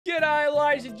G'day,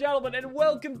 ladies and gentlemen, and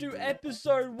welcome to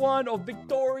episode 1 of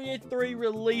Victoria 3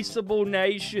 Releasable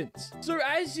Nations. So,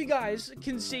 as you guys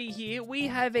can see here, we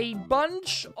have a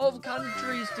bunch of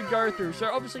countries to go through.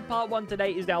 So, obviously, part 1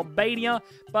 today is Albania.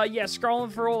 But yeah,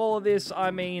 scrolling through all of this,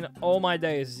 I mean, oh my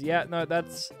days. Yeah, no,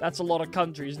 that's a lot of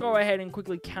countries. Go ahead and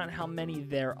quickly count how many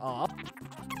there are.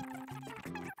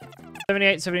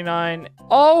 78, 79.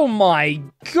 Oh my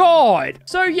god!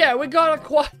 So yeah, we got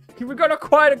quite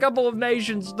a couple of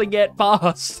nations to get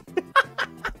past.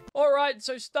 Alright,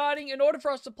 so starting, in order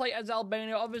for us to play as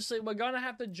Albania, obviously we're going to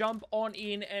have to jump on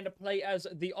in and play as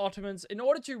the Ottomans. In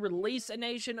order to release a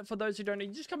nation, for those who don't know,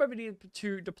 you just come over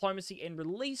to diplomacy and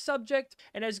release subject.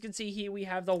 And as you can see here, we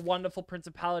have the wonderful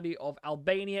Principality of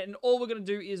Albania. And all we're going to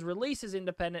do is release as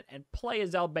independent and play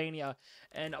as Albania.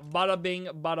 And bada bing,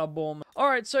 bada boom.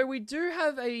 Alright, so we do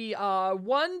have a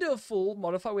wonderful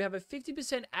modifier. We have a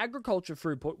 50% agriculture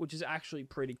throughput, which is actually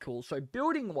pretty cool. So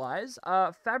building-wise,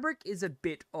 fabric is a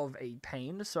bit of a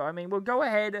pain. So, I mean, we'll go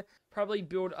ahead, probably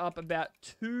build up about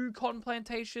 2 cotton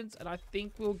plantations, and I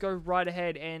think we'll go right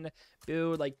ahead and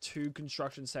build like 2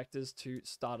 construction sectors to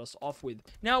start us off with.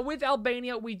 Now, with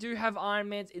Albania, we do have Iron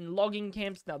Mans in logging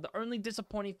camps. Now, the only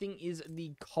disappointing thing is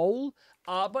the coal,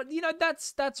 but, you know,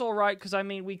 that's all right, because, I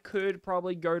mean, we could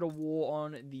probably go to war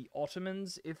on the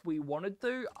Ottomans if we wanted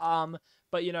to,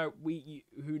 but, you know,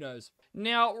 who knows.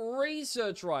 Now,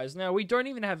 research-wise, now, we don't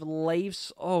even have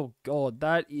leaves. Oh, God,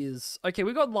 that is... Okay,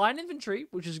 we got line infantry,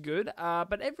 which is good,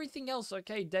 but everything else,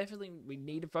 okay, definitely we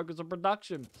need to focus on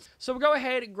production. So we'll go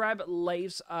ahead and grab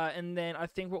leaves, and then I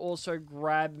think we'll also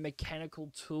grab mechanical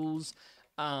tools.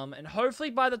 And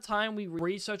hopefully by the time we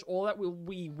research all that,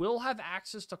 we will have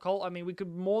access to coal. I mean, we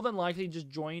could more than likely just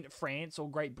join France or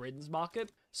Great Britain's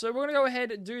market. So we're going to go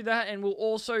ahead and do that, and we'll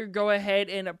also go ahead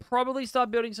and probably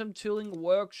start building some tooling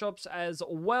workshops as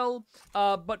well.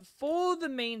 But for the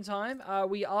meantime,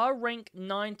 we are ranked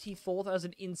 94th as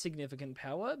an insignificant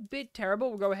power. Bit terrible.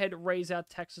 We'll go ahead and raise our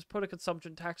taxes, put a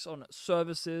consumption tax on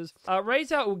services,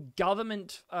 raise our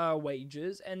government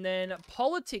wages, and then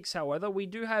politics, however, we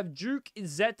do have Duke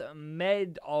Zet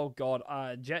Med. Oh god,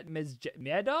 Jet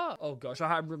Meda? Oh gosh,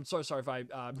 I'm so sorry if I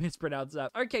mispronounced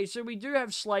that. Okay, so we do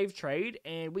have slave trade,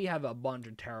 and we have a bunch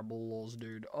of terrible laws,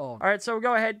 dude. Oh. Alright, so we'll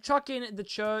go ahead, chuck in the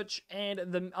church and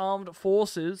the armed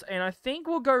forces, and I think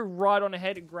we'll go right on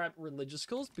ahead and grab religious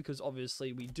schools, because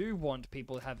obviously we do want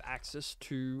people to have access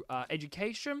to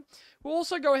education. We'll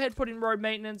also go ahead, put in road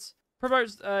maintenance,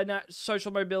 promote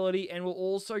social mobility, and we'll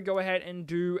also go ahead and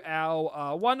do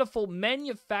our wonderful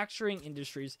manufacturing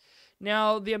industries.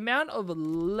 Now, the amount of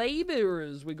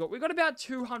laborers we got about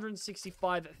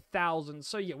 265,000.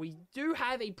 So, yeah, we do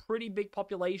have a pretty big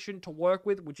population to work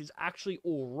with, which is actually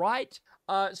all right.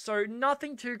 So,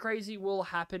 nothing too crazy will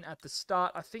happen at the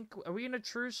start. I think, are we in a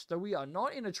truce? No, we are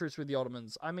not in a truce with the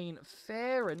Ottomans. I mean,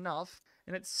 fair enough.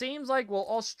 And it seems like, well,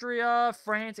 Austria,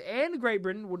 France, and Great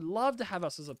Britain would love to have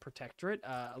us as a protectorate.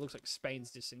 It looks like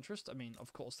Spain's disinterest. I mean,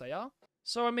 of course they are.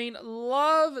 So, I mean,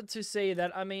 love to see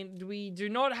that. I mean, we do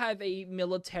not have a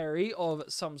military of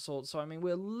some sort. So, I mean,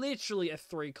 we're literally a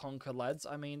 3-conquer, lads.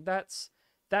 I mean, that's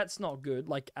not good,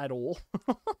 like, at all.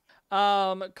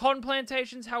 Cotton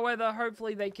plantations, however,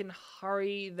 hopefully they can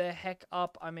hurry the heck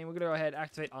up. I mean, we're going to go ahead and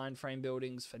activate iron frame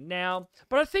buildings for now.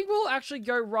 But I think we'll actually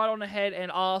go right on ahead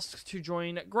and ask to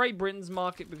join Great Britain's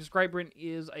market, because Great Britain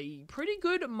is a pretty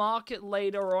good market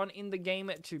later on in the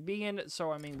game to be in.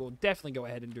 So, I mean, we'll definitely go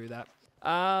ahead and do that.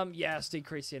 Yes,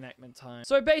 decrease the enactment time.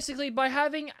 So basically, by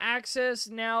having access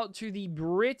now to the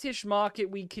British market,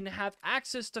 we can have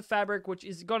access to fabric, which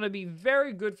is going to be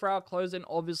very good for our clothes, and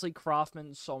obviously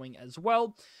craftsman sewing as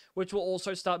well, which will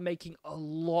also start making a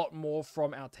lot more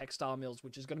from our textile mills,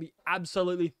 which is going to be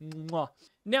absolutely mwah.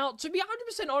 Now, to be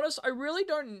 100% honest, I really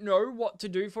don't know what to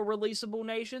do for releasable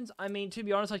nations. I mean, to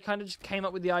be honest, I kind of just came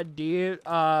up with the idea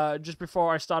just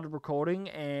before I started recording,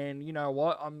 and you know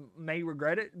what? I may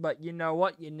regret it, but you know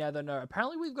what? You never know.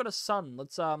 Apparently, we've got a sun.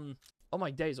 Let's, oh my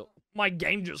days, my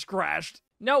game just crashed.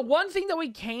 Now, one thing that we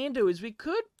can do is we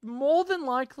could more than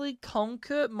likely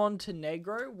conquer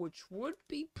Montenegro, which would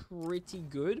be pretty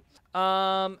good.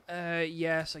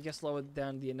 Yes, I guess lower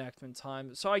down the enactment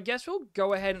time. So I guess we'll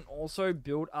go ahead and also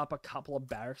build up a couple of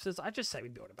barracks. I just say we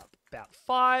build about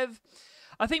 5.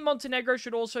 I think Montenegro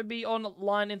should also be on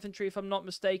line infantry, if I'm not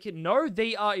mistaken. No,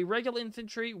 they are irregular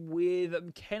infantry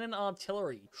with cannon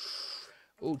artillery.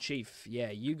 Oh, Chief, yeah,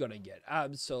 you're gonna get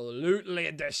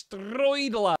absolutely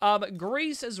destroyed.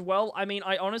 Greece as well. I mean,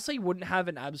 I honestly wouldn't have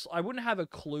I wouldn't have a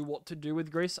clue what to do with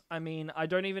Greece. I mean, I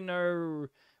don't even know.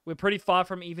 We're pretty far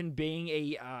from even being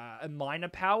a minor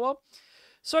power.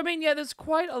 So, I mean, yeah, there's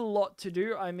quite a lot to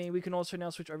do. I mean, we can also now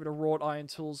switch over to wrought iron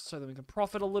tools so that we can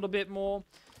profit a little bit more.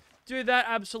 Do that,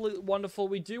 absolutely wonderful.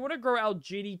 We do want to grow our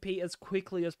GDP as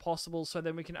quickly as possible, so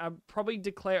then we can probably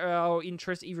declare our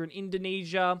interest either in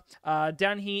Indonesia,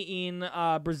 down here in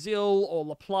Brazil, or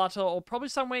La Plata, or probably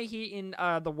somewhere here in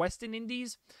the Western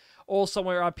Indies, or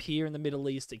somewhere up here in the Middle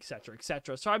East, etc.,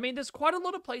 etc. So, I mean, there's quite a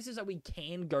lot of places that we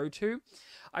can go to.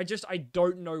 I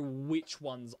don't know which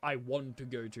ones I want to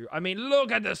go to. I mean,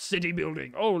 look at the city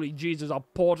building. Holy Jesus, our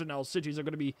port and our cities are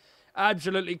going to be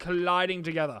absolutely colliding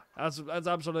together. That's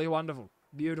absolutely wonderful.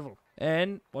 Beautiful.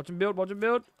 And watch them build, watch them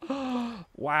build.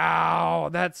 Wow,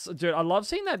 dude, I love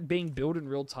seeing that being built in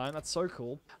real time. That's so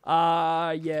cool.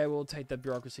 Yeah, we'll take that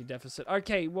bureaucracy deficit.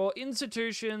 Okay, well,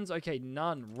 institutions, okay,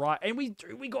 none, right. And we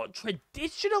got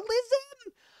traditionalism?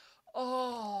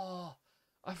 Oh,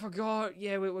 I forgot.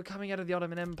 Yeah, we're coming out of the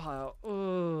Ottoman Empire.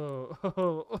 Oh.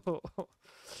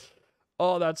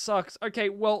 Oh, that sucks. Okay,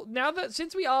 well,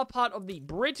 since we are part of the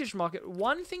British market,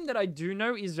 one thing that I do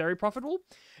know is very profitable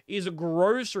is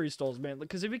grocery stores, man.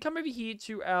 Because if we come over here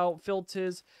to our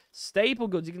filters, staple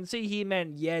goods, you can see here,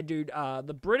 man, yeah, dude,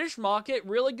 the British market,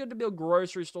 really good to build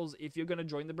grocery stores if you're going to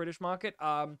join the British market.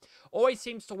 Always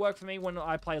seems to work for me when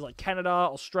I play like Canada,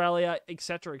 Australia,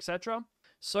 etc., etc.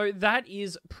 So that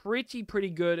is pretty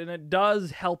good, and it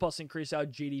does help us increase our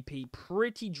GDP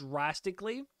pretty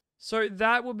drastically. So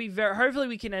that will be hopefully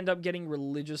we can end up getting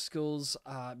religious schools,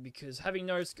 because having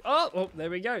no... Oh,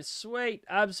 there we go. Sweet.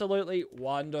 Absolutely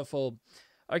wonderful.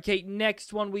 Okay,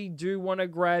 next one we do want to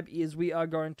grab is we are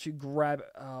going to grab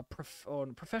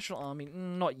professional army.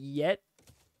 Not yet.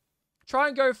 Try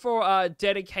and go for a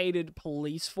dedicated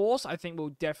police force. I think we'll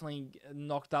definitely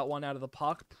knock that one out of the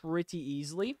park pretty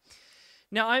easily.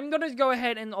 Now, I'm going to go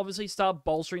ahead and obviously start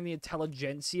bolstering the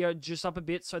intelligentsia just up a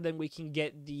bit so then we can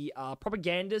get the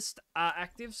propagandist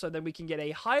active, so then we can get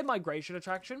a higher migration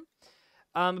attraction.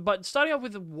 But starting off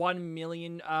with 1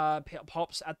 million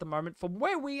pops at the moment, from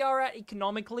where we are at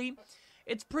economically,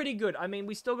 it's pretty good. I mean,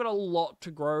 we still got a lot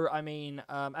to grow. I mean,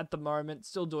 at the moment,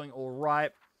 still doing all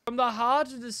right. From the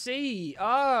heart of the sea,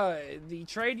 the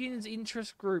trade union's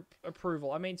interest group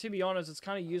approval. I mean, to be honest, it's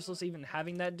kind of useless even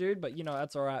having that, dude, but, you know,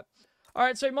 that's all right. All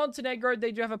right, so Montenegro,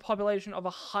 they do have a population of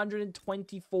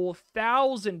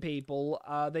 124,000 people.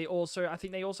 I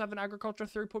think they also have an agriculture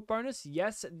throughput bonus.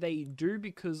 Yes, they do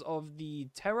because of the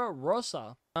Terra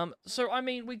Rossa. So, I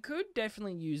mean, we could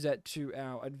definitely use that to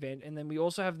our advantage. And then we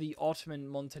also have the Ottoman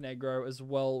Montenegro as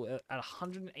well at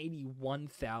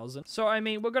 181,000. So, I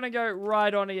mean, we're going to go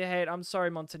right on ahead. I'm sorry,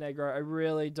 Montenegro. I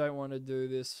really don't want to do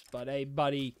this. But, hey,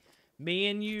 buddy, me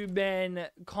and you, man,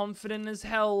 confident as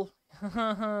hell.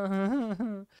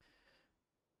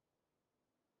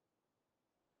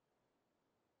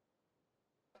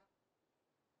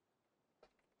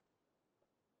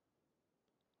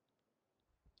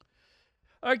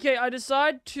 Okay, I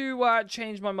decide to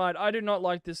change my mind. I do not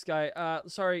like this guy.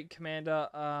 Sorry, Commander.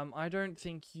 I don't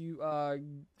think you are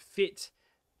fit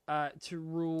to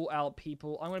rule our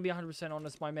people. I'm gonna be 100%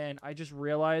 honest, my man. I just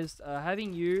realized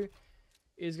having you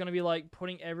is going to be like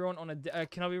putting everyone on a...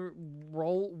 can I be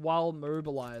roll while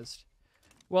mobilized?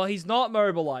 Well, he's not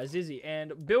mobilized, is he?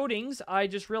 And buildings, I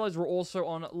just realized we're also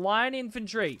on line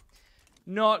infantry.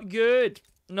 Not good.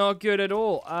 Not good at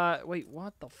all. Wait,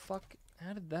 what the fuck?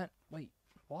 How did that... Wait,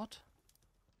 what?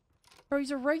 Bro,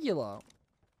 he's a regular.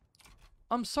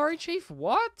 I'm sorry, Chief.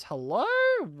 What? Hello?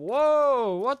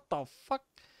 Whoa, what the fuck?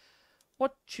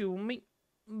 What you mean?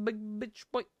 Big bitch,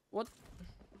 boy. What?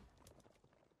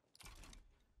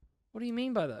 What do you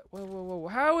mean by that? Whoa.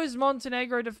 How is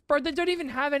Montenegro... Bro, they don't even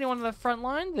have anyone on the front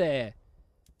line there.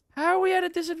 How are we at a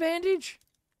disadvantage?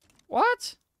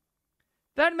 What?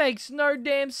 That makes no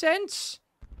damn sense.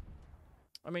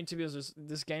 I mean, to be honest,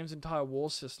 this game's entire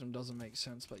war system doesn't make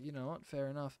sense, but you know what? Fair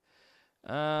enough.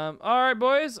 Alright,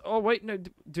 boys. Oh, wait, no.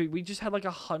 Dude, we just had like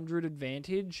 100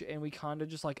 advantage, and we kind of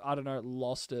just like, I don't know,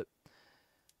 lost it.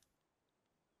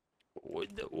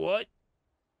 What?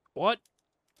 What?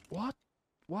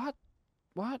 Bro,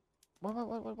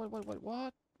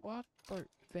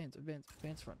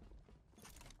 advance front.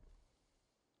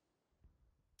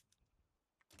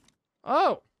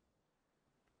 Oh!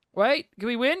 Wait, can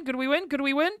we win? Could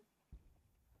we win?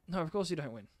 No, of course you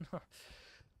don't win.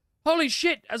 Holy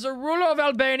shit, as a ruler of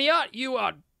Albania, you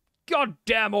are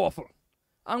goddamn awful.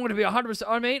 I'm going to be 100%,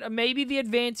 I mean, maybe the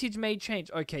advantage may change.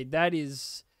 Okay, that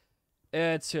is...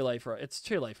 it's too late for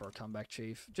a comeback,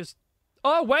 Chief. Just...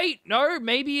 Oh, wait! No,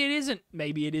 maybe it isn't.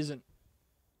 Maybe it isn't.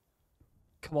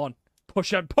 Come on.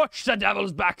 Push the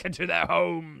devils back into their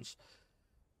homes.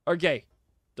 Okay.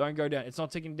 Don't go down. It's not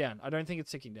ticking down. I don't think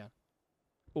it's ticking down.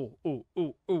 Oh, oh,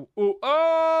 oh, oh,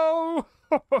 oh,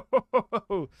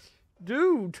 oh!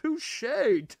 Dude, touche,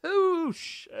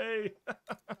 touche.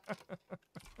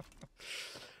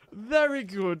 Very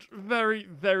good, very,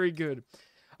 very good.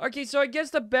 Okay, so I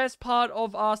guess the best part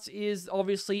of us is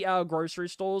obviously our grocery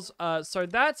stores. So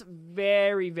that's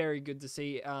very, very good to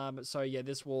see. So yeah,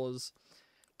 this was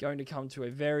going to come to a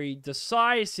very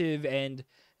decisive end.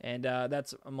 And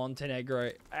that's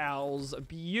Montenegro. Owls,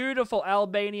 beautiful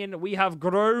Albanian. We have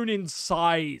grown in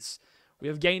size. We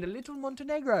have gained a little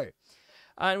Montenegro.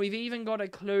 And we've even got a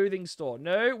clothing store.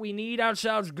 No, we need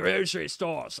ourselves grocery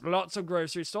stores. Lots of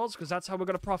grocery stores, because that's how we're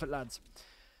going to profit, lads.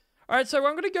 Alright, so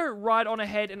I'm going to go right on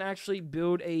ahead and actually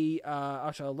build a...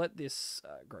 actually, I'll let this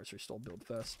grocery store build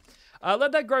first.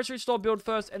 Let that grocery store build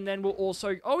first, and then we'll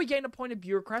also... Oh, we gained a point of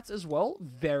bureaucrats as well.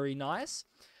 Very nice.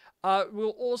 We'll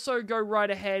also go right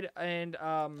ahead and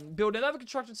build another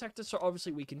construction sector, so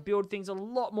obviously we can build things a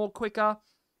lot more quicker.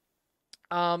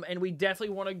 And we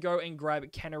definitely want to go and grab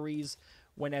canneries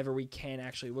whenever we can,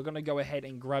 actually. We're going to go ahead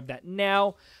and grab that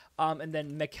now. And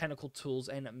then mechanical tools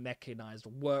and mechanized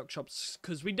workshops,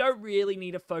 because we don't really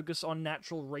need to focus on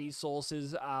natural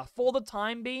resources for the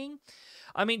time being.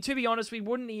 I mean, to be honest, we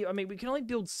wouldn't need... I mean, we can only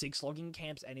build 6 logging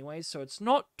camps anyway, so it's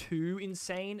not too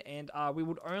insane, and we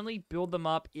would only build them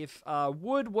up if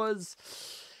wood was,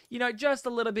 you know, just a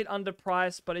little bit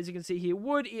underpriced. But as you can see here,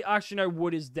 wood... Actually, no,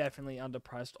 wood is definitely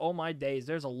underpriced. Oh my days,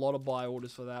 there's a lot of buy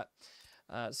orders for that.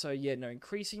 So yeah, no,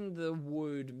 increasing the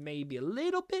wood may be a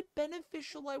little bit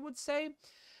beneficial, I would say.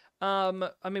 I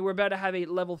mean, we're about to have a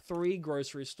level 3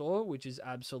 grocery store, which is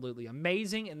absolutely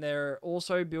amazing, and they're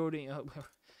also building...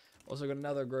 Also got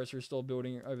another grocery store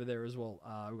building over there as well.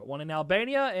 We've got one in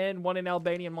Albania and one in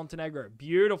Albania and Montenegro.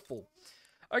 Beautiful.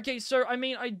 Okay, so, I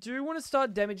mean, I do want to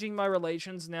start damaging my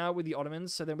relations now with the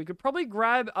Ottomans, so then we could probably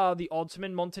grab the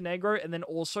Ottoman Montenegro and then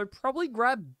also probably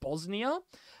grab Bosnia.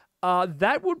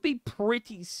 That would be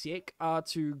pretty sick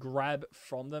to grab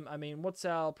from them. I mean, what's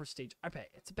our prestige? Okay,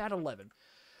 it's about 11.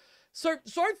 So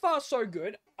far, so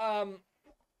good.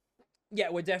 Yeah,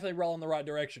 we're definitely rolling the right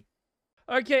direction.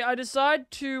 Okay, I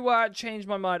decide to change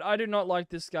my mind. I do not like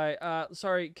this guy.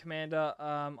 Sorry, Commander.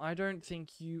 I don't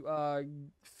think you are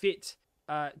fit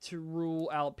to rule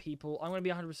our people. I'm going to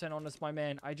be 100% honest, my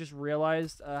man. I just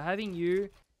realized having you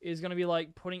is going to be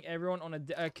like putting everyone on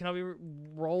a... can I be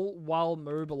roll while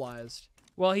mobilized?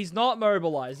 Well, he's not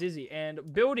mobilized, is he?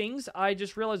 And buildings, I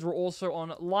just realized we're also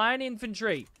on line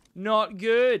infantry. Not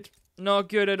good. Not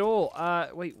good at all.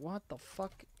 Wait, what the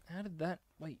fuck? How did that...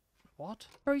 Wait. What?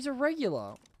 Bro, he's a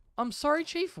regular. I'm sorry,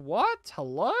 Chief. What?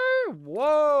 Hello?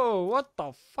 Whoa. What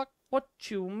the fuck? What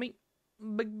you mean?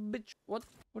 Big bitch. What?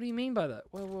 What do you mean by that?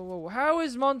 Whoa, whoa, whoa. How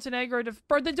is Montenegro...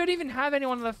 Bro, they don't even have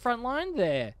anyone on the front line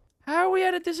there. How are we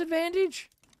at a disadvantage?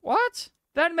 What?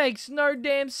 That makes no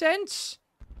damn sense.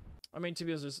 I mean, to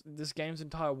be honest, this game's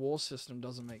entire war system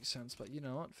doesn't make sense, but you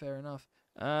know what? Fair enough.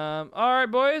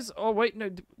 Alright, boys. Oh, wait, no.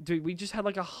 Dude, we just had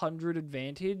like 100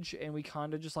 advantage, and we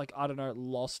kind of just like, I don't know,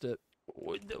 lost it.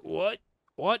 What?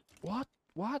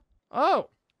 Oh,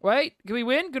 wait. Could we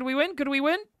win? Could we win? Could we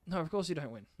win? No, of course you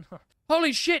don't win.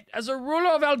 Holy shit. As a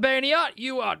ruler of Albania,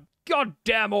 you are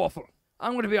goddamn awful.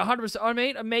 I'm going to be 100%. I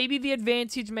mean, maybe the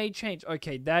advantage may change.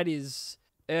 Okay, that is...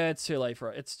 it's too late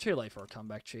for it. It's too late for a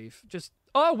comeback, Chief. Just...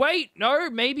 Oh, wait. No,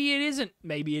 maybe it isn't.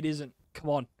 Maybe it isn't. Come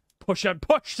on. Push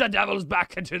the devils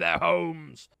back into their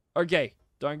homes. Okay,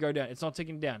 don't go down. It's not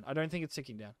ticking down. I don't think it's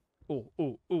ticking down. Oh!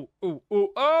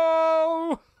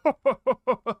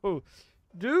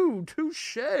 Dude,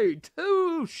 touche.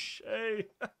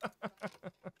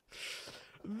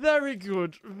 Very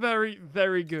good. Very,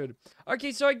 very good.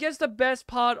 Okay, so I guess the best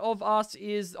part of us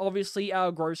is obviously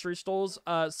our grocery stores.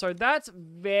 So that's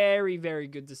very, very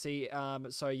good to see.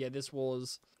 So yeah, this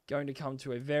was going to come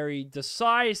to a very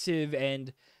decisive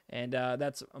end. And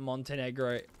that's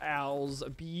Montenegro. Owls,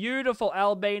 beautiful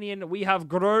Albanian. We have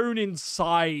grown in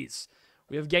size.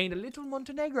 We have gained a little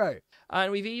Montenegro.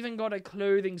 And we've even got a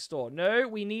clothing store. No,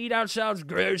 we need ourselves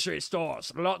grocery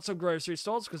stores. Lots of grocery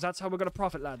stores, because that's how we're going to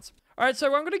profit, lads. Alright, so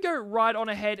I'm going to go right on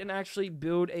ahead and actually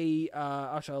build a...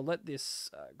 actually, I'll let this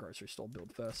grocery store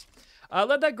build first.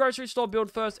 Let that grocery store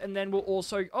build first, and then we'll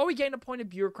also... Oh, we gained a point of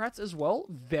bureaucrats as well.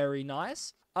 Very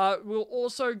nice. We'll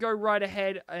also go right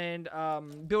ahead and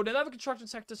build another construction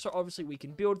sector, so obviously we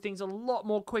can build things a lot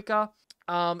more quicker.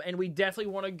 And we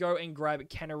definitely want to go and grab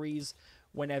canneries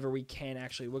whenever we can,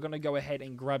 actually. We're going to go ahead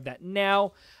and grab that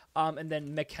now. and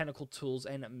then mechanical tools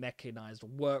and mechanized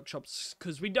workshops,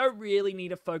 because we don't really need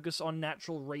to focus on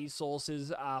natural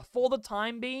resources for the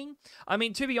time being. I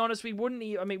mean, to be honest, we wouldn't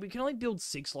need, I mean, we can only build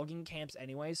 6 logging camps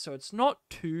anyway, so it's not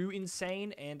too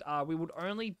insane, and we would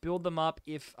only build them up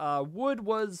if wood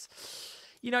was,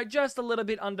 you know, just a little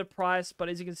bit underpriced. But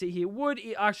as you can see here, wood,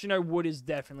 actually no, wood is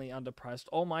definitely underpriced.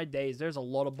 Oh my days, there's a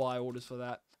lot of buy orders for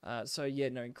that. So yeah,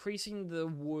 no, increasing the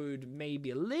wood may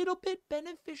be a little bit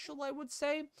beneficial, I would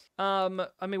say. I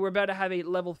mean, we're about to have a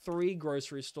level 3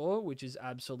 grocery store, which is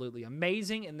absolutely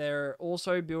amazing. And they're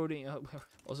also building,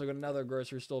 also got another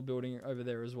grocery store building over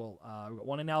there as well. We've got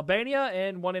one in Albania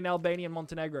and one in Albania and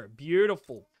Montenegro.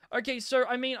 Beautiful. Okay, so,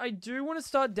 I mean, I do want to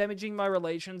start damaging my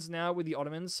relations now with the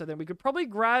Ottomans, so then we could probably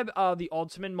grab the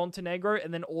Ottoman Montenegro,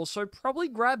 and then also probably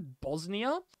grab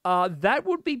Bosnia. That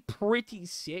would be pretty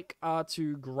sick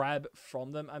to grab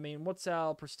from them. I mean, what's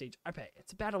our prestige? Okay,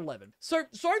 it's about 11. So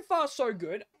far, so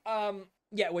good.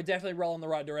 Yeah, we're definitely rolling the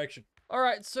right direction.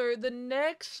 Alright, so the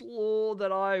next law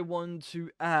that I want to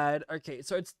add, okay,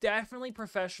 so it's definitely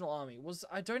professional army.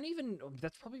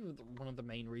 That's probably one of the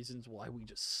main reasons why we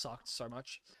just sucked so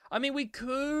much. I mean, we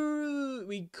could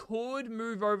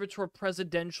move over to a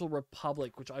presidential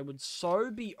republic, which I would so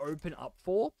be open up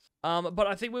for. But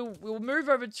I think we'll move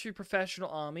over to professional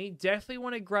army. Definitely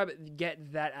want to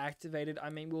get that activated. I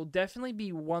mean, we'll definitely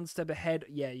be one step ahead.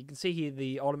 Yeah, you can see here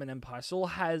the Ottoman Empire still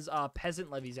has peasant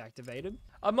levies activated.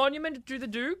 A monument to the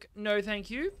Duke? No, thank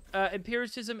you.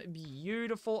 Empiricism?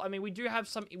 Beautiful. I mean, we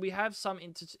have some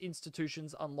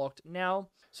institutions unlocked now.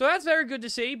 So that's very good to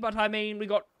see, but I mean, we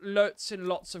got lots and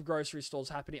lots of grocery stores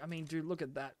happening. I mean, dude, look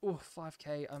at that. Oh,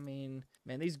 5K. I mean,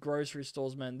 man, these grocery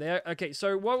stores, man, they're... Okay,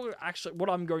 so what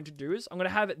I'm going to do is I'm going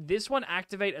to have this one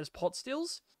activate as pot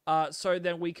stills. So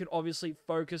then we can obviously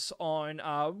focus on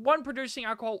one producing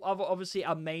alcohol, obviously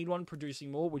our main one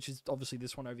producing more, which is obviously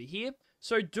this one over here.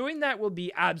 So doing that will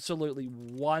be absolutely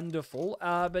wonderful.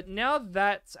 But now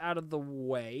that's out of the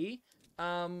way,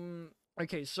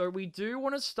 okay, so we do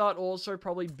want to start also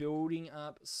probably building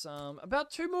up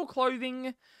about 2 more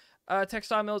clothing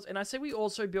textile mills, and I say we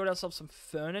also build ourselves some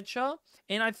furniture,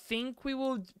 and I think we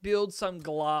will build some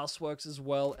glass works as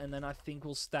well, and then I think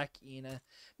we'll stack in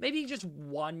maybe just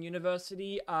 1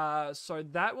 university, so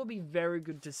that will be very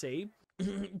good to see.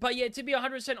 But yeah, to be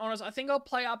 100% honest, I think I'll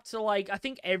play up to, like, I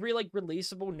think every, like,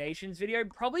 releasable nations video,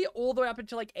 probably all the way up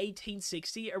until, like,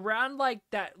 1860, around, like,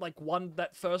 that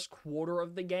first quarter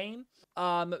of the game.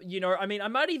 You know, I mean, I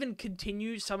might even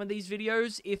continue some of these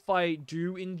videos if I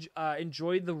do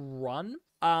enjoy the run.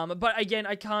 But again,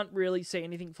 I can't really say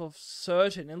anything for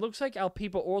certain. It looks like our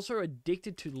people are also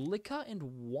addicted to liquor and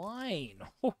wine.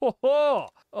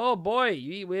 Oh boy,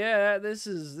 yeah, this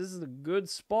is a good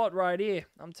spot right here.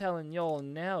 I'm telling y'all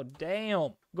now,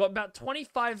 damn. Got about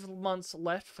 25 months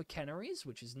left for canneries,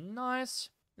 which is nice.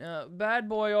 Now, bad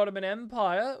boy Ottoman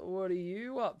Empire, what are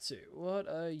you up to? What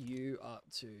are you up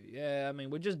to? Yeah, I mean,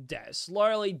 we're just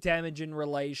slowly damaging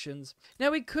relations.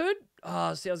 Now, we could...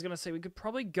 see, I was going to say, we could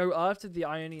probably go after the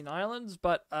Ionian Islands,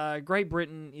 but Great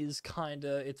Britain is kind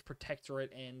of its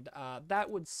protectorate, and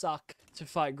that would suck to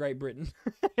fight Great Britain.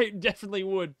 It definitely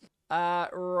would. Right.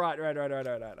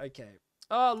 Okay.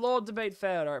 Oh, Lord Debate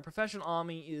failed. All right, professional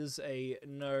army is a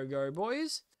no-go,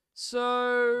 boys.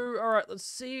 So, alright, let's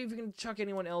see if we can chuck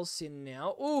anyone else in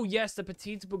now. Oh, yes, the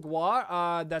Petite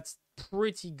Bourgeois. That's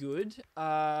pretty good.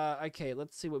 Okay,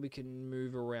 let's see what we can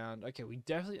move around. Okay, we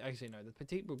definitely... Actually, no, the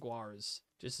Petite Bourgeois is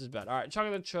just as bad. Alright, chuck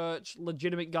in the church.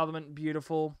 Legitimate government.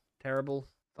 Beautiful. Terrible.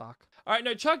 Fuck. Alright,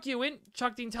 no, chuck you in.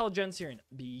 Chuck the intelligentsia in.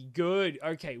 Be good.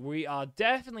 Okay, we are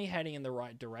definitely heading in the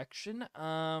right direction.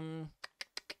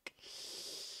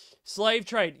 Slave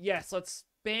trade. Yes, let's...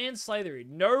 ban slavery.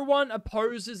 No one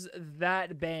opposes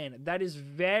that ban. That is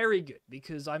very good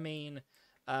because, I mean,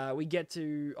 we get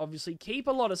to obviously keep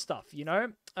a lot of stuff, you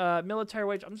know? Military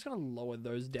wage, I'm just going to lower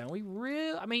those down.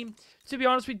 I mean, to be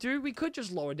honest, we could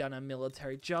just lower down our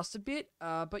military just a bit,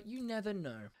 but you never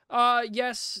know.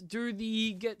 Yes,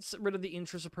 get rid of the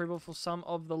interest approval for some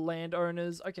of the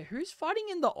landowners. Okay, who's fighting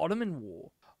in the Ottoman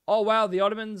War? Oh, wow, the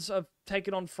Ottomans have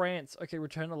taken on France. Okay,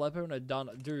 return Aleppo and are done.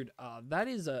 Dude,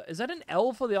 is that an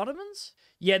L for the Ottomans?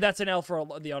 Yeah, that's an L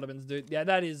for the Ottomans, dude. Yeah,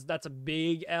 that's a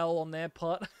big L on their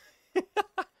part.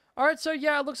 Alright, so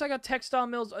yeah, it looks like our textile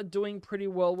mills are doing pretty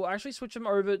well. We'll actually switch them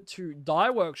over to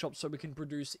dye workshops so we can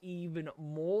produce even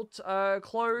more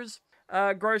clothes.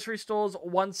 Grocery stores,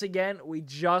 once again, we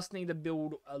just need to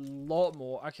build a lot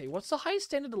more. Okay, what's the highest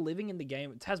standard of living in the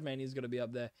game? Tasmania's got to be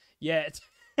up there. Yeah,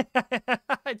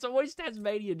 it's always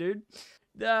Tasmania, dude.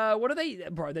 What are they,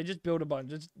 bro? They just build a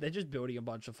bunch. They're just building a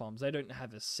bunch of farms. They don't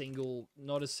have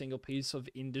not a single piece of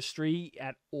industry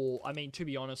at all. I mean, to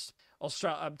be honest,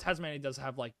 Tasmania does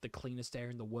have like the cleanest air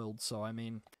in the world. So I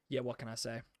mean, yeah, what can I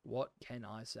say? What can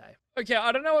I say? Okay,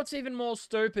 I don't know what's even more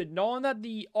stupid. Knowing that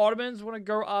the Ottomans want to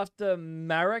go after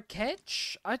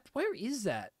Marrakech. Where is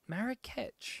that?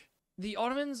 Marrakech. The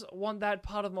Ottomans want that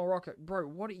part of Morocco. Bro,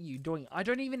 what are you doing? I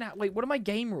don't even have... Wait, what are my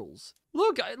game rules?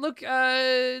 Look,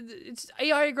 it's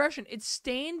AI aggression. It's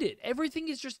standard. Everything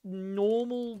is just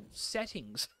normal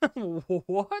settings.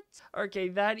 What? Okay,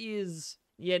 that is...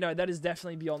 Yeah, no, that is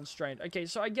definitely beyond strained. Okay,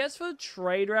 so I guess for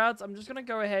trade routes, I'm just going to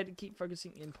go ahead and keep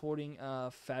focusing importing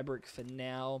fabric for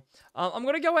now. I'm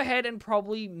going to go ahead and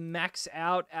probably max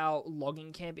out our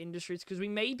logging camp industries because we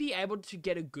may be able to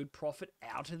get a good profit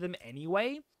out of them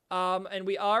anyway. And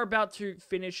we are about to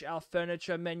finish our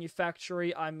furniture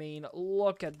manufactory. I mean,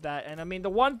 look at that. And I mean, the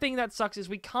one thing that sucks is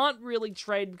we can't really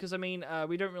trade because, I mean,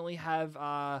 we don't really have,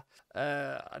 I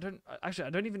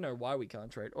don't even know why we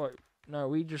can't trade. Or, no,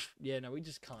 we just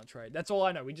can't trade. That's all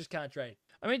I know. We just can't trade.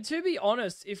 I mean, to be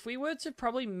honest, if we were to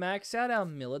probably max out our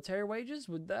military wages,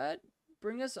 would that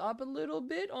bring us up a little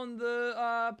bit on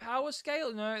the power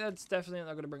scale? No, that's definitely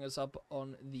not going to bring us up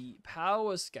on the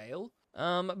power scale.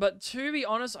 But to be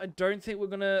honest, I don't think we're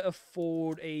gonna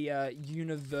afford a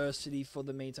university for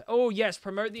the meantime. Oh yes,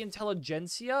 promote the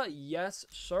intelligentsia. Yes,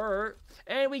 sir.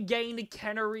 And we gained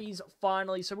canneries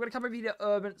finally. So we're gonna come over here to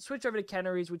urban, switch over to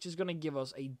canneries, which is gonna give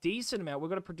us a decent amount. We're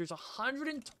gonna produce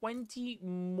 120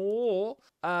 more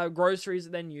groceries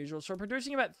than usual. So we're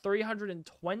producing about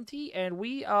 320, and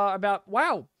we are about,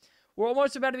 wow, we're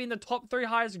almost about to be in the top 3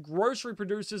 highest grocery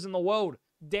producers in the world.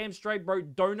 Damn straight, bro.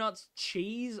 Donuts,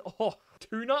 cheese,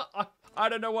 tuna. I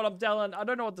don't know what I'm telling. I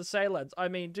don't know what to say, lads. I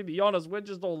mean, to be honest, we're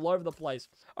just all over the place.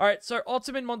 All right, so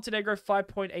Ottoman Montenegro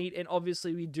 5.8, and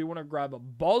obviously we do want to grab a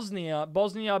Bosnia.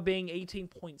 Bosnia being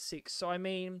 18.6. So I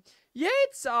mean, yeah,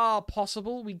 it's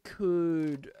possible we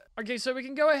could. Okay, so we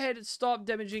can go ahead and stop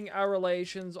damaging our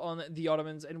relations on the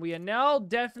Ottomans, and we are now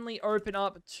definitely open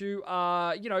up to,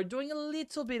 you know, doing a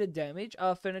little bit of damage,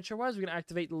 furniture-wise. We're going to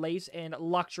activate lace and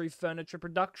luxury furniture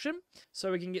production,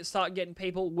 so we can start getting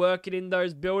people working in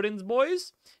those buildings,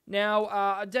 boys.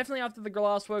 Now, definitely after the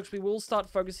glassworks, we will start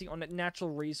focusing on natural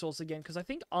resource again, because I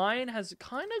think iron has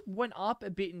kind of went up a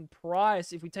bit in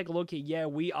price. If we take a look here, yeah,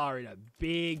 we are in a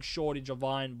big shortage of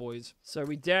iron, boys. So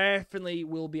we definitely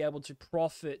will be able to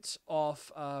profit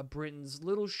off Britain's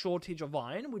little shortage of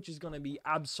iron, which is going to be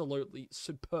absolutely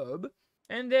superb.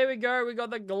 And there we go, we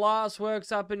got the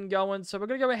glassworks up and going. So we're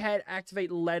going to go ahead,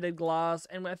 activate leaded glass,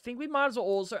 and I think we might as well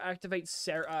also activate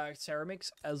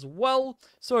ceramics as well.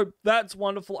 So that's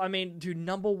wonderful. I mean, dude,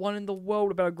 #1 in the world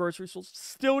about grocery stores.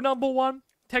 Still #1.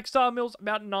 Textile mills,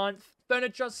 about 9th.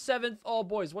 Furniture, 7th. Oh,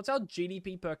 boys, what's our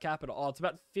GDP per capita? Oh, it's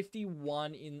about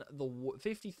 51 in the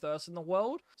 51st in the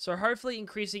world. So hopefully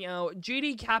increasing our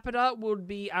GD capita would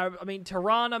be, I mean,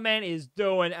 Tirana, man, is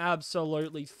doing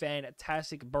absolutely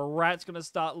fantastic. Barat's going to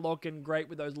start looking great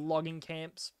with those logging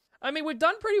camps. I mean, we've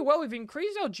done pretty well. We've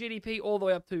increased our GDP all the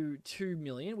way up to 2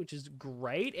 million, which is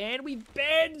great. And we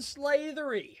banned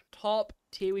slavery. Top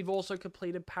tier. We've also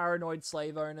completed paranoid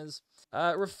slave owners.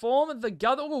 Reform the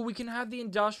government. Oh, we can have the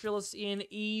industrialists in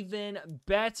even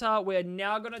better. We're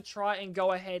now going to try and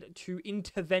go ahead to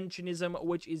interventionism,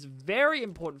 which is very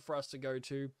important for us to go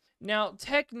to. Now,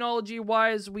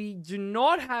 technology-wise, we do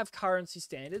not have currency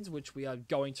standards, which we are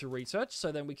going to research,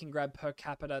 so then we can grab per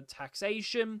capita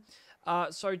taxation.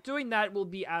 So doing that will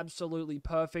be absolutely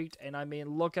perfect, and I mean,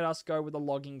 look at us go with the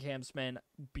logging camps, man.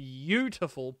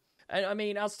 Beautiful. And I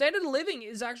mean, our standard of living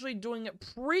is actually doing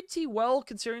pretty well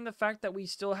considering the fact that we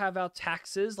still have our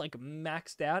taxes like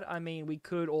maxed out. I mean, we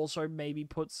could also maybe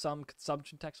put some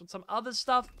consumption tax on some other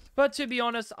stuff. But to be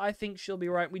honest, I think she'll be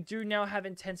right. We do now have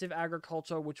intensive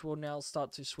agriculture, which will now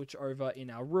start to switch over in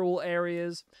our rural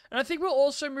areas. And I think we'll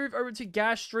also move over to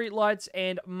gas streetlights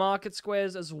and market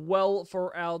squares as well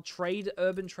for our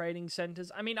urban trading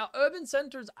centers. I mean, our urban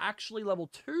center is actually level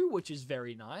 2, which is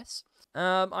very nice.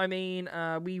 I mean,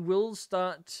 we will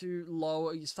start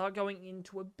going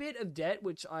into a bit of debt,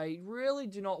 which I really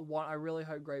do not want. I really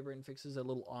hope Great Britain fixes a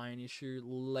little iron issue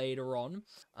later on.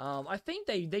 I think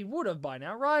they would have by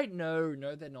now, right? No,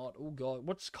 they're not. Oh god,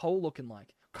 what's coal looking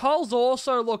like? Coal's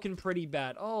also looking pretty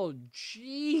bad. Oh,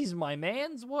 jeez, my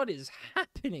mans, what is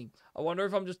happening? I wonder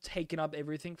if I'm just taking up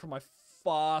everything from my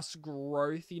fast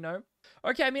growth, you know?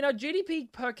 Okay, I mean, our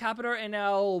GDP per capita and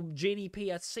our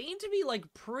GDP seem to be, like,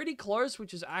 pretty close,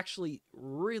 which is actually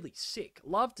really sick.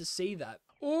 Love to see that.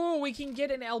 Oh, we can get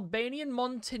an Albanian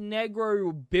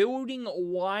Montenegro building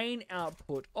wine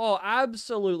output. Oh,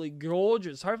 absolutely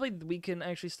gorgeous. Hopefully we can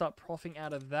actually start profiting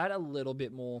out of that a little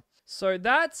bit more. So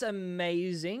that's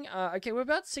amazing. Okay, we're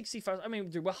about 65. I mean,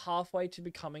 dude, we're halfway to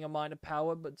becoming a minor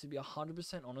power, but to be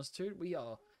 100% honest, dude, we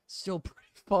are still pretty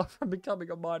far from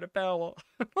becoming a minor power.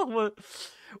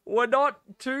 we're not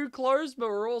too close, but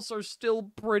we're also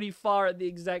still pretty far at the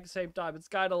exact same time. It's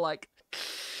kind of like...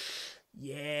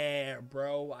 Yeah,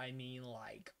 bro, I mean,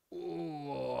 like,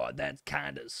 ooh, that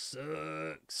kind of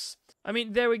sucks. I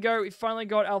mean, there we go. We finally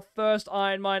got our first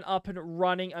iron mine up and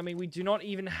running. I mean, we do not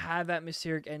even have that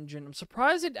atmospheric engine. I'm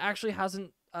surprised it actually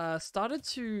hasn't started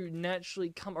to naturally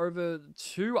come over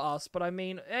to us, but I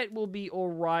mean, it will be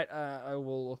all right.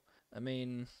 I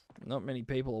mean, not many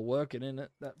people are working in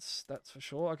it. That's for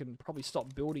sure. I can probably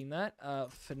stop building that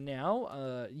for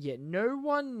now. Yeah, no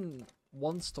one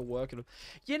wants to work in it.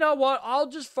 You know what? I'll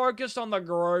just focus on the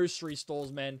grocery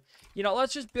stores, man. You know,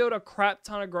 let's just build a crap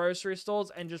ton of grocery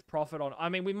stores and just profit on it. I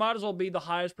mean, we might as well be the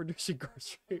highest producing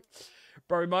grocery.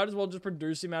 Bro, we might as well just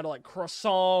produce them out of, like,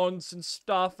 croissants and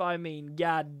stuff. I mean,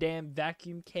 goddamn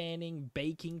vacuum canning,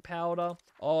 baking powder.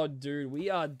 Oh, dude, we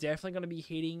are definitely going to be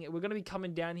hitting... We're going to be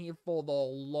coming down here for the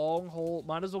long haul.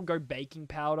 Might as well go baking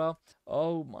powder.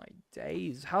 Oh, my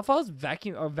days. How far is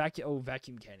vacuum...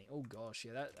 vacuum canning. Oh, gosh,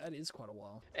 yeah, that is quite a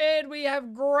while. And we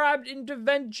have grabbed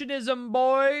interventionism,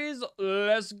 boys.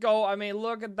 Let's go. I mean,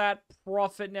 look at that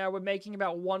profit now. We're making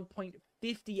about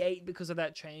 1.58 because of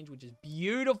that change, which is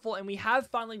beautiful. And we have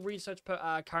finally researched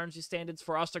currency standards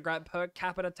for us to grab per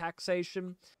capita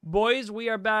taxation. Boys, we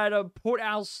are about to put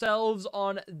ourselves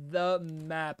on the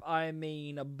map. I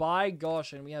mean, by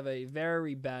gosh, and we have a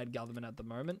very bad government at the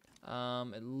moment.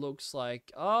 It looks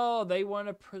like, oh, they want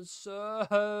to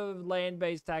preserve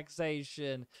land-based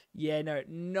taxation. Yeah, no,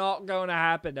 not going to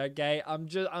happen, okay? I'm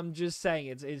just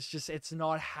saying, it's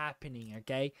not happening,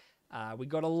 okay? We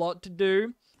got a lot to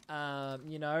do.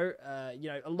 You know,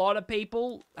 a lot of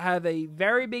people have a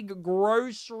very big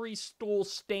grocery store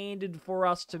standard for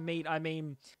us to meet. I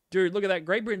mean, dude, look at that.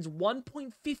 Great Britain's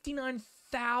 1.59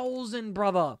 thousand,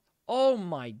 brother. Oh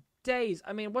my days.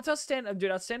 I mean, what's our standard?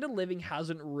 Dude, our standard of living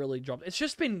hasn't really dropped. It's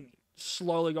just been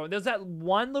slowly going. There's that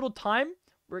one little time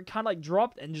where it kind of like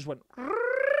dropped and just went.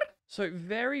 So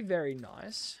very, very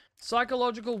nice.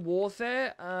 Psychological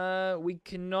warfare, we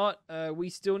cannot, we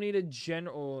still need a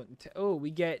general, oh,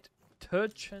 we get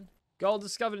Turchin. Gold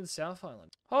discovered in South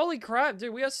Island. Holy crap,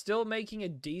 dude, we are still making a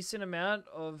decent amount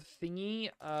of thingy,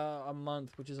 a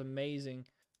month, which is amazing.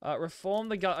 Reform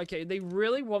the okay, they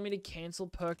really want me to cancel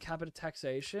per capita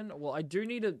taxation. Well, I do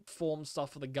need to form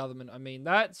stuff for the government. I mean,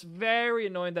 that's very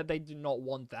annoying that they do not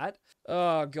want that.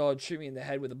 Oh, God, shoot me in the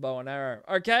head with a bow and arrow.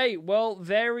 Okay, well,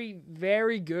 very,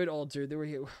 very good. Oh, dude, they were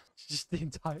here. Just the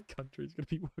entire country is going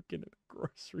to be working at a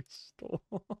grocery store.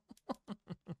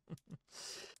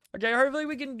 Okay, hopefully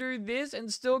we can do this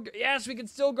and still... Yes, we can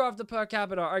still go after per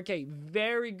capita. Okay,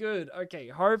 very good. Okay,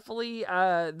 hopefully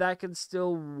that can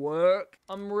still work.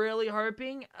 I'm really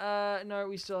hoping. No,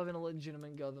 we still have an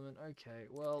illegitimate government. Okay,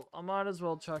 well, I might as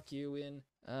well chuck you in.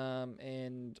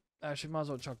 And... Actually, might as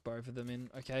well chuck both of them in.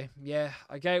 Okay, yeah.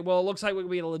 Okay, well, it looks like we'll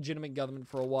be a legitimate government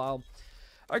for a while.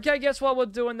 Okay, guess what? We're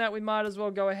doing that. We might as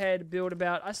well go ahead and build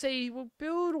about... I say we'll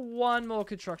build one more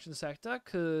construction sector,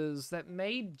 because that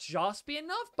may just be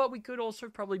enough, but we could also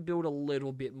probably build a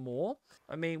little bit more.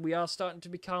 I mean, we are starting to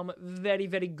become very,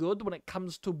 very good when it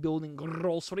comes to building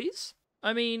groceries.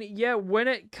 I mean, yeah, when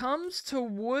it comes to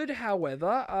wood,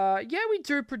 however, yeah, we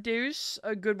do produce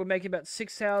a good... We're making about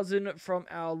 6,000 from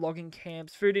our logging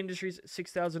camps. Food industries,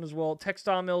 6,000 as well.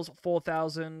 Textile mills,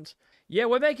 4,000. Yeah,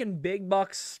 we're making big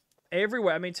bucks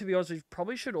everywhere. I mean, to be honest, we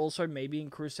probably should also maybe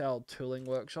increase our tooling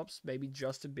workshops, maybe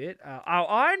just a bit. Our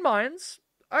iron mines,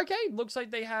 okay, looks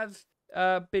like they have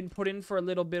been put in for a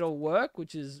little bit of work,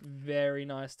 which is very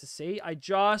nice to see. I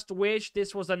just wish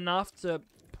this was enough to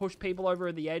push people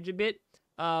over the edge a bit.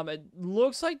 It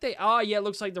looks like they are. Yeah, it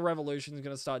looks like the revolution is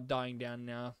going to start dying down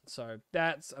now. So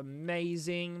that's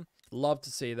amazing. Love to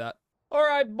see that. All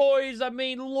right, boys. I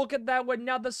mean, look at that. We're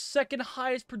now the second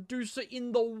highest producer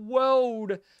in the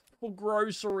world for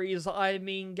groceries. I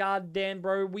mean, goddamn,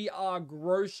 bro. We are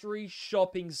grocery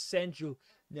shopping central.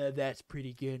 Now, that's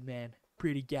pretty good, man.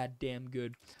 Pretty goddamn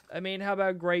good. I mean, how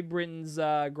about Great Britain's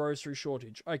grocery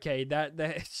shortage? Okay,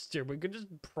 that's dude, we could just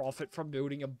profit from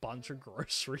building a bunch of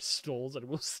grocery stores and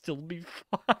we'll still be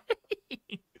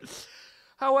fine.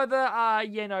 However,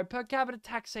 yeah, no, per capita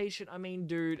taxation, I mean,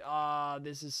 dude,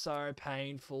 this is so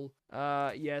painful.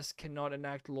 Yes, cannot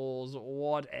enact laws,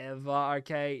 whatever,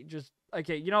 okay, just,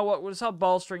 okay, you know what, we'll start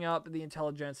bolstering up the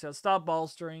intelligentsia, start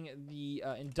bolstering the,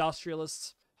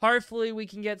 industrialists. Hopefully, we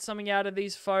can get something out of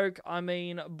these folk. I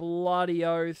mean, bloody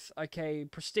oath. Okay,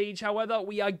 prestige, however,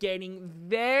 we are getting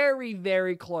very,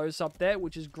 very close up there,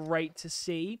 which is great to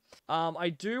see. I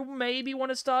do maybe want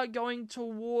to start going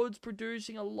towards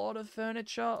producing a lot of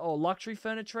furniture, or luxury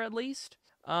furniture at least.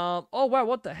 Oh, wow,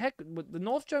 what the heck? The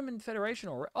North German Federation,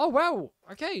 oh, wow.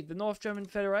 Okay, the North German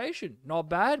Federation.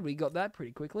 Not bad. We got that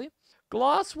pretty quickly.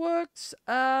 Glassworks,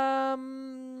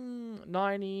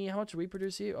 90, how much do we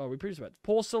produce here? Oh, we produce about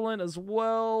porcelain as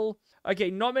well.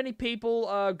 Okay, not many people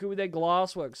are good with their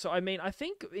glassworks. So, I mean, I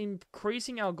think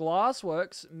increasing our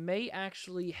glassworks may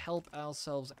actually help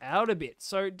ourselves out a bit.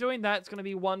 So, doing that's going to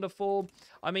be wonderful.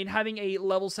 I mean, having a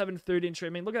level 7 food industry,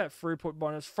 I mean, look at that throughput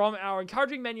bonus from our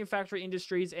encouraging manufacturing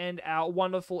industries and our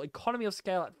wonderful economy of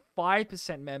scale at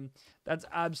 5%, man. That's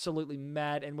absolutely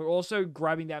mad. And we're also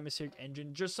grabbing the atmospheric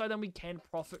engine just so that we can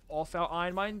profit off our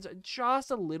iron mines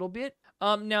just a little bit.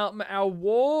 Now, our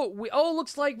war,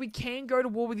 looks like we can go to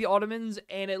war with the Ottomans,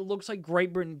 and it looks like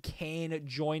Great Britain can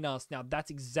join us. Now,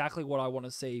 that's exactly what I want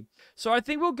to see. So I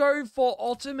think we'll go for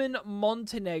Ottoman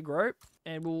Montenegro,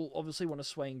 and we'll obviously want to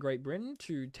sway in Great Britain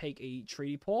to take a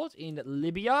treaty port in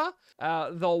Libya,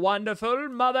 the wonderful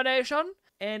mother nation.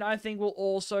 And I think we'll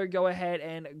also go ahead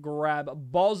and grab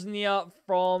Bosnia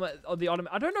from the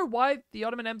Ottoman. I don't know why the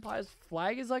Ottoman Empire's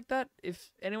flag is like that.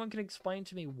 If anyone can explain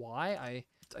to me why,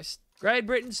 Great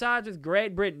Britain sides with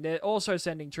Great Britain. They're also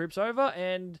sending troops over.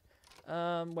 And,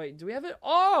 wait, do we have it?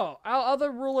 Oh, our other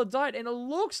ruler died. And it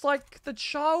looks like the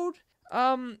child,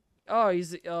 sadly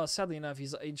enough,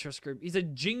 he's an interest group. He's a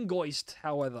jingoist,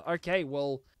 however. Okay,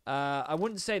 well, I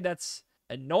wouldn't say that's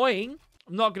annoying.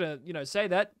 I'm not gonna, say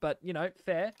that, but,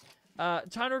 fair.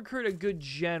 Trying to recruit a good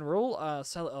general.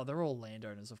 They're all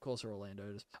landowners. Of course they're all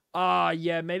landowners.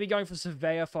 Yeah, maybe going for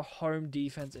surveyor for home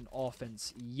defense and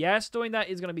offense. Yes, doing that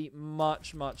is going to be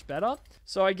much, much better.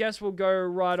 So I guess we'll go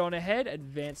right on ahead.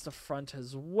 Advance the front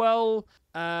as well.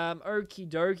 Okie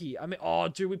dokie. I mean,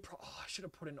 dude, I should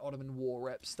have put in Ottoman war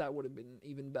reps. That would have been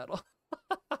even better.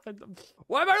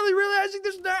 Why am I only realizing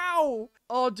this now?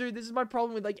 Oh, dude, this is my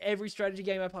problem with, like, every strategy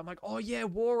game I play. I'm like, oh, yeah,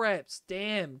 war reps.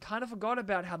 Damn. Kind of forgot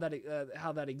about how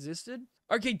that existed.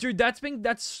 Okay, dude,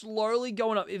 that's slowly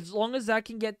going up. As long as that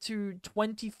can get to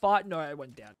 25... No, it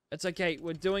went down. It's okay.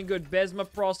 We're doing good.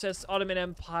 Besma process, Ottoman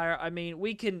Empire. I mean,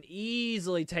 we can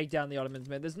easily take down the Ottomans,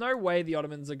 man. There's no way the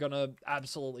Ottomans are gonna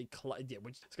absolutely...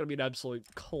 it's gonna be an absolute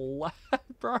collapse,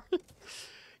 bro.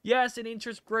 Yes, an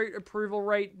interest great approval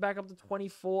rate back up to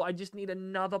 24. I just need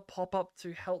another pop-up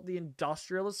to help the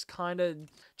industrialists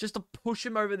just to push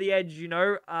them over the edge,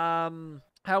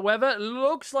 However, it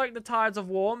looks like the tides of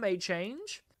war may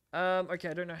change. Okay,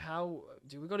 I don't know how...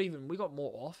 Dude, we got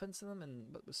more offense than them,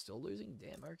 but we're still losing?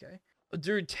 Damn, okay.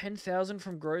 Dude, 10,000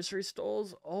 from grocery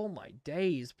stores? Oh my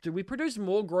days. Dude, we produce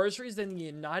more groceries than the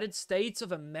United States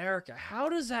of America. How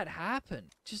does that happen?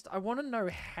 I want to know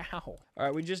how.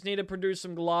 Alright, we just need to produce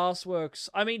some glassworks.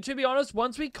 I mean, to be honest,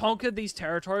 once we conquer these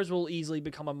territories, we'll easily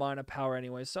become a minor power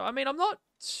anyway. So, I mean, I'm not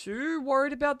too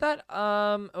worried about that.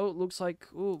 It looks like...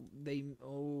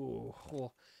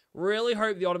 Really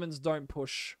hope the Ottomans don't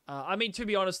push. I mean, to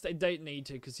be honest, they don't need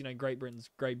to, because, Great Britain's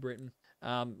Great Britain.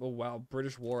 Oh, wow.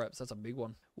 British war reps. That's a big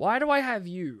one. Why do I have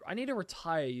you? I need to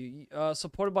retire you.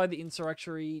 Supported by the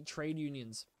insurrectionary trade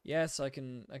unions. Yes, I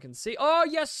can see. Oh,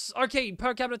 yes. Okay.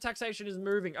 Per capita taxation is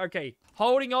moving. Okay.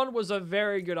 Holding on was a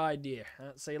very good idea.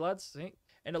 See, lads? See?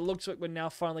 And it looks like we're now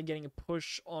finally getting a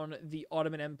push on the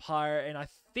Ottoman Empire. And I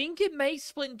think it may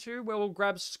split in two where we'll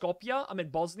grab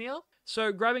Bosnia.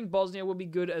 So grabbing Bosnia will be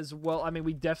good as well. I mean,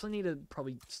 we definitely need to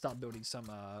probably start building some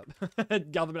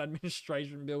government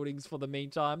administration buildings for the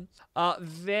meantime. Oh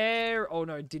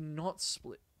no, it did not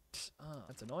split.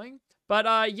 That's annoying.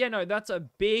 But yeah, no, that's a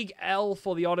big L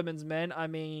for the Ottomans, man. I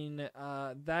mean,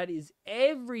 that is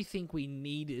everything we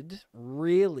needed,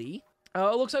 really.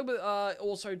 It looks like we're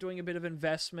also doing a bit of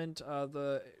investment,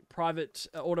 the private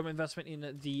auto investment in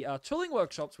the tooling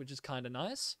workshops, which is kind of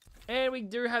nice. And we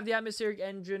do have the atmospheric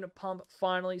engine pump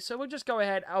finally, so we'll just go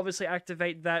ahead, obviously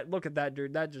activate that. Look at that,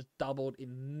 dude. That just doubled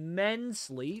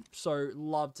immensely, so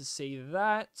love to see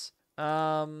that.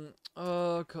 Oh,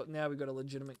 God, now we got a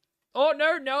legitimate... Oh,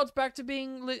 no, now it's back to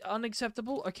being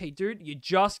unacceptable. Okay, dude, we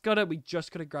just gotta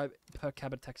grab per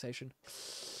capita taxation.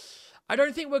 I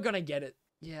don't think we're gonna get it.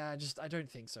 Yeah, I don't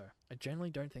think so. I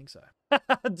generally don't think so.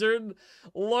 Dude,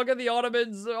 look at the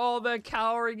Ottomans. Oh, they're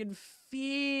cowering in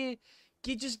fear.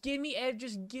 Just give me air.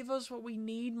 Just give us what we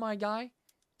need, my guy.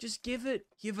 Just give it.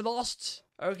 You've lost,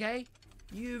 okay?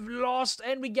 You've lost.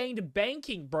 And we gained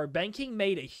banking, bro. Banking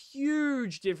made a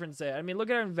huge difference there. I mean, look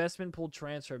at our investment pool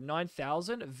transfer of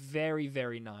 9,000. Very,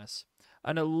 very nice.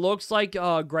 And it looks like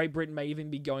Great Britain may even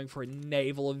be going for a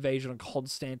naval invasion on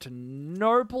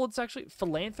Constantinople. It's actually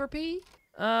philanthropy.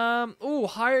 Oh,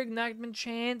 higher enactment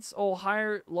chance or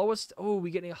higher lowest. Oh,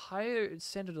 we get a higher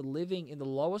standard of living in the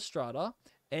lower strata.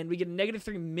 And we get a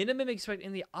 -3 minimum expect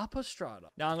in the upper strata.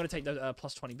 Now, I'm going to take the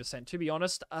plus 20%. To be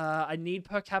honest, I need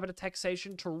per capita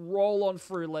taxation to roll on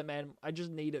through, man. I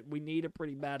just need it. We need it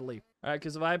pretty badly. All right,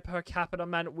 because if I have per capita,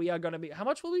 man, we are going to be... How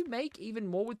much will we make even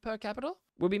more with per capita?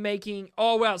 We'll be making...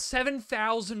 Oh, wow,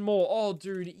 7,000 more. Oh,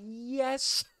 dude,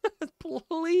 yes.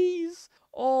 Please.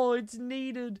 Oh, it's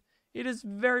needed. It is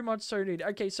very much so needed.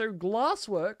 Okay, so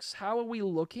Glassworks, how are we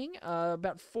looking?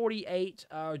 About 48.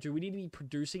 Dude, we need to be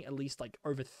producing at least like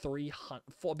over 300,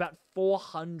 about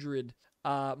 400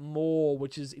 more,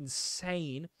 which is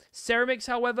insane. Ceramics,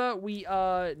 however, we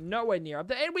are nowhere near up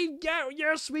there. And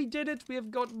yes, we did it. We have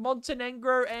got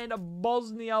Montenegro and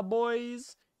Bosnia,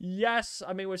 boys. Yes,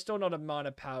 I mean, we're still not a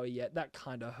minor power yet. That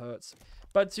kind of hurts.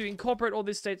 But to incorporate all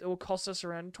these states, it will cost us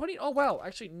around 20. Oh, wow,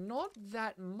 actually, not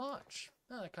that much.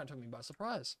 Oh, that kind of took me by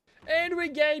surprise. And we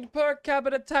gained per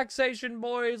capita taxation,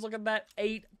 boys. Look at that,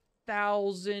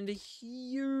 8,000.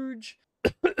 Huge.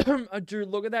 Dude,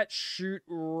 look at that shoot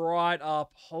right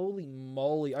up. Holy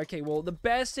moly. Okay, well, the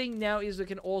best thing now is we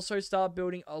can also start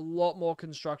building a lot more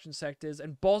construction sectors.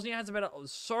 And Bosnia has about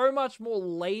so much more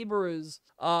laborers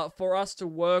for us to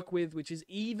work with, which is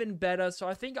even better. So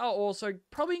I think I'll also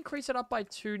probably increase it up by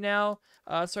 2 now.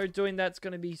 So doing that's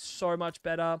going to be so much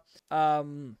better.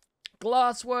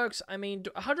 Glassworks, I mean,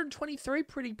 123,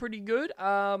 pretty good.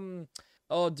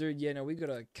 Oh, dude, yeah, no, we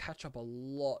gotta catch up a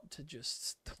lot to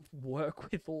just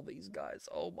work with all these guys.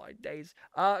 Oh, my days.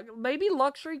 Maybe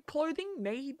luxury clothing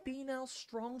may be in our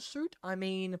strong suit. I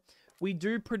mean, we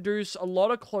do produce a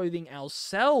lot of clothing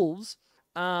ourselves.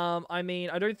 I mean,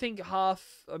 I don't think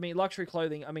luxury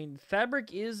clothing, I mean,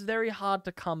 fabric is very hard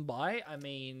to come by. I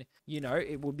mean, you know,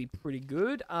 it would be pretty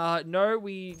good. No,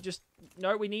 we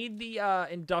need the,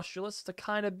 industrialists to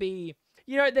kind of be,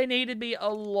 you know, they need to be a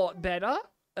lot better.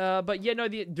 But yeah, no,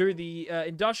 the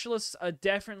industrialists are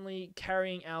definitely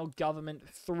carrying our government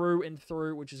through and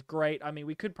through, which is great. I mean,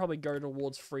 we could probably go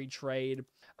towards free trade.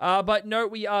 But no,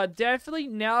 we are definitely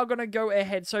now gonna go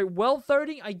ahead. So wealth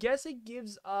voting, I guess it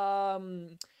gives, I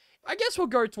guess we'll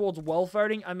go towards wealth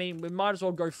voting. I mean, we might as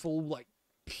well go full, like,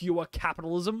 pure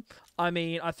capitalism. I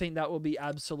mean, I think that will be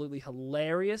absolutely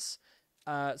hilarious.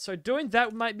 So doing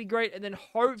that might be great, and then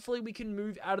hopefully we can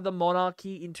move out of the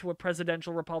monarchy into a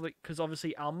presidential republic, because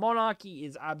obviously our monarchy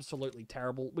is absolutely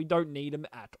terrible. We don't need them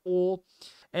at all.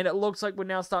 And it looks like we're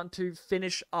now starting to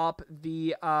finish up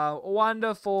the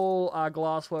wonderful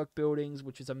glasswork buildings,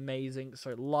 which is amazing.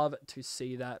 So love to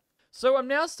see that. So I'm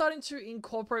now starting to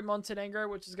incorporate Montenegro,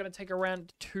 which is going to take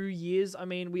around 2 years. I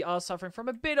mean, we are suffering from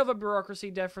a bit of a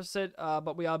bureaucracy deficit,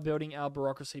 but we are building our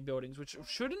bureaucracy buildings, which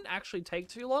shouldn't actually take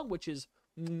too long, which is...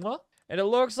 And it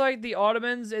looks like the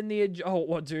Ottomans and the... Oh,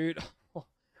 what, dude?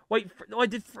 Wait,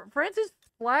 did France's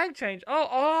flag change?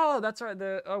 Oh, that's right.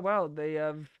 Oh, wow. They,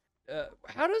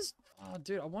 how does... Oh,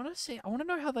 dude, I want to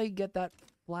know how they get that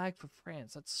flag for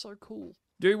France. That's so cool.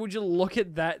 Dude, would you look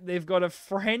at that? They've got a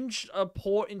French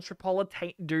port in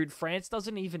Tripolitane. Dude, France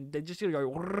doesn't even... They're just gonna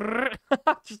go...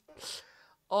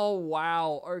 Oh,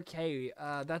 wow. Okay.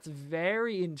 That's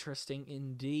very interesting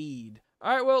indeed.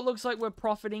 Alright, well, it looks like we're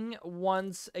profiting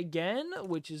once again,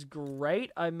 which is great.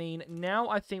 I mean, now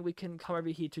I think we can come over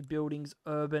here to buildings,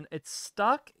 urban. It's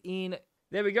stuck in...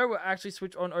 There we go. We'll actually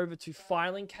switch on over to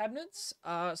filing cabinets.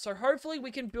 So hopefully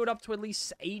we can build up to at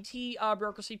least 80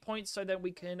 bureaucracy points so that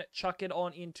we can chuck it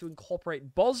on in to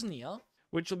incorporate Bosnia,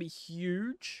 which will be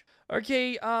huge.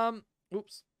 Okay,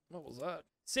 oops, what was that?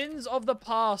 Sins of the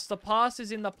past. The past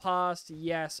is in the past.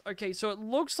 Yes. Okay, so it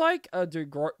looks like,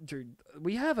 dude,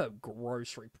 we have a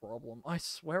grocery problem. I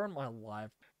swear on my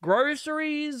life.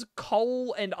 Groceries,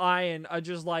 coal, and iron are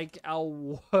just like our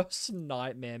worst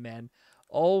nightmare, man.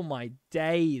 Oh my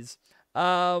days.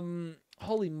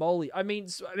 Holy moly. I mean,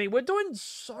 we're doing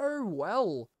so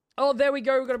well. Oh, there we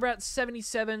go. We've got about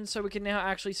 77, so we can now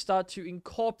actually start to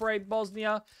incorporate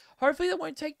Bosnia. Hopefully that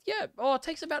won't take, it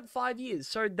takes about 5 years.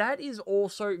 So that is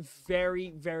also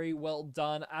very, very well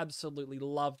done. Absolutely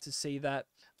love to see that.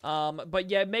 But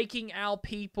yeah, making our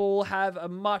people have a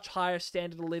much higher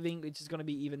standard of living, which is going to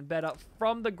be even better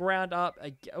from the ground up.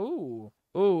 Ooh,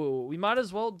 we might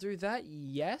as well do that.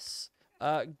 Yes.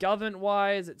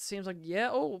 Government-wise, it seems like, yeah,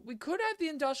 oh, we could have the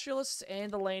industrialists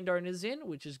and the landowners in,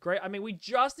 which is great. I mean, we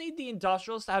just need the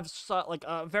industrialists to have, like,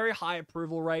 a very high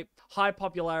approval rate, high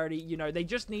popularity, you know, they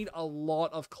just need a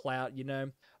lot of clout, you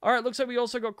know. All right, looks like we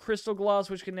also got crystal glass,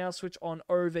 which can now switch on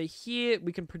over here.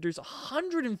 We can produce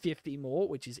 150 more,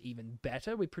 which is even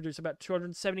better. We produce about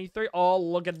 273. Oh,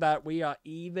 look at that. We are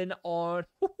even on.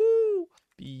 Woohoo!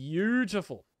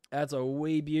 Beautiful. That's a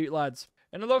wee beaut, lads.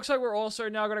 And it looks like we're also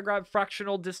now going to grab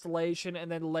fractional distillation and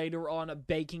then later on a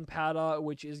baking powder,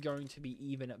 which is going to be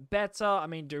even better. I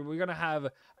mean, dude, we're going to have,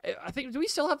 I think, do we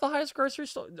still have the highest grocery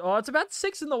store? Oh, it's about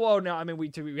 6 in the world now. I mean,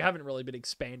 we haven't really been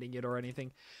expanding it or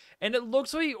anything. And it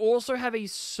looks like we also have a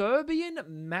Serbian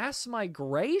mass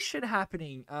migration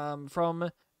happening from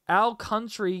our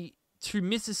country to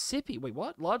Mississippi. Wait,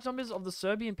 what? Large numbers of the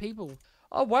Serbian people.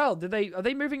 Oh, wow. Are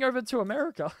they moving over to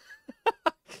America?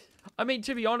 I mean,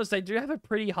 to be honest, they do have a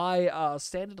pretty high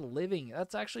standard of living.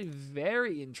 That's actually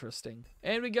very interesting.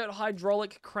 And we got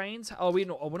hydraulic cranes. Oh,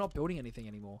 we're not building anything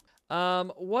anymore.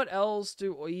 What else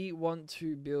do we want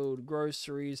to build?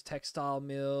 Groceries, textile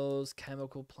mills,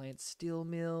 chemical plants, steel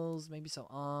mills, maybe some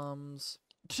arms.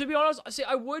 To be honest, see,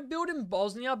 I would build in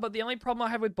Bosnia, but the only problem I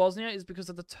have with Bosnia is because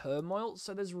of the turmoil,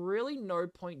 so there's really no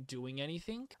point doing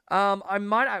anything.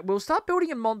 We'll start building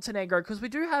in Montenegro, because we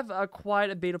do have quite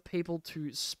a bit of people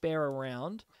to spare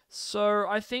around. So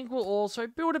I think we'll also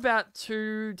build about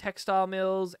 2 textile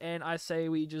mills, and I say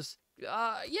we just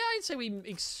I'd say we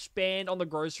expand on the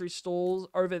grocery stores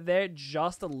over there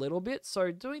just a little bit.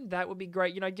 So doing that would be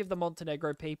great. You know, give the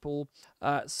Montenegro people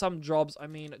some jobs. I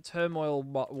mean,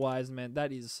 turmoil-wise, man,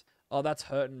 that is... Oh, that's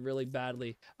hurting really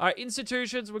badly. All right,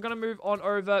 institutions, we're going to move on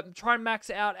over. Try and max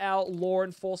out our law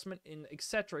enforcement in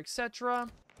etc, etc.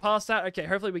 Past that, okay,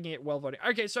 hopefully we can get well voting.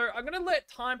 Okay, so I'm going to let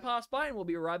time pass by and we'll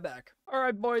be right back. All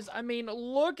right, boys, I mean,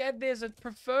 look at this. It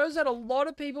prefers that a lot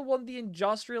of people want the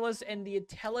industrialists and the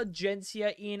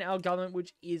intelligentsia in our government,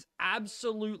 which is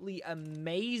absolutely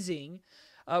amazing.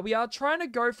 We are trying to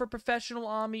go for a professional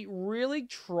army, really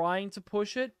trying to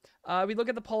push it. We look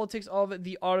at the politics of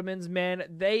the Ottomans, man,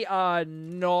 they are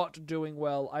not doing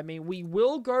well. I mean, we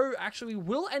will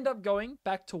end up going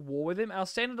back to war with them. Our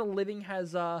standard of living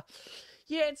has, yeah,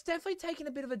 it's definitely taken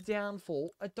a bit of a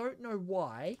downfall. I don't know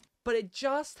why, but it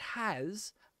just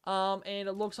has. And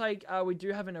it looks like we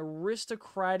do have an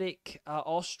aristocratic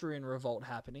Austrian revolt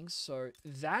happening, so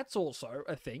that's also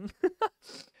a thing.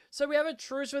 So we have a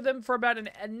truce with them for about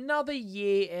another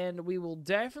year, and we will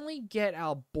definitely get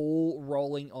our ball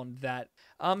rolling on that.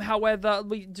 However,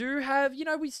 we do have, you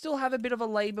know, we still have a bit of a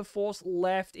labor force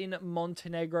left in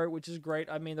Montenegro, which is great.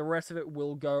 I mean, the rest of it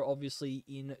will go, obviously,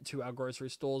 into our grocery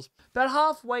stores. About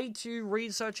halfway to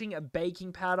researching a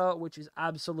baking powder, which is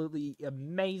absolutely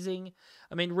amazing.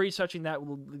 I mean, researching that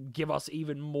will give us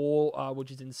even more,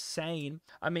 which is insane.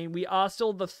 I mean, we are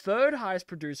still the 3rd highest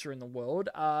producer in the world.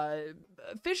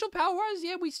 Official power-wise,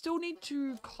 yeah, we still need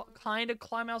to kind of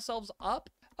climb ourselves up.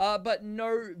 But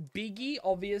no biggie,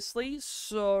 obviously.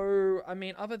 So, I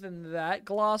mean, other than that,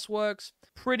 glassworks,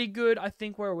 pretty good. I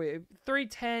think where we're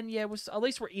 310, yeah, at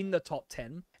least we're in the top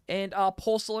 10. And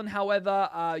porcelain, however,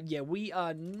 yeah, we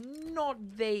are not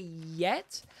there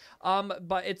yet,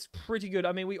 but it's pretty good.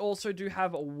 I mean, we also do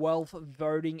have wealth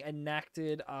voting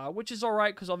enacted, which is all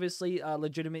right, because obviously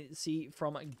legitimacy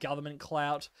from government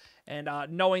clout. And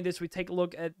knowing this, we take a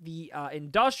look at the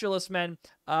industrialists, men.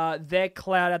 Their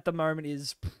clout at the moment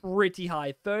is pretty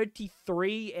high,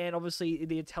 33, and obviously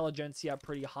the intelligentsia are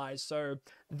pretty high. So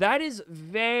that is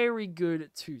very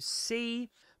good to see.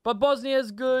 But Bosnia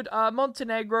is good.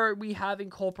 Montenegro, we have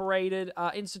incorporated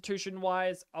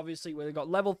institution-wise. Obviously, we've got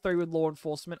level 3 with law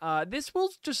enforcement. This will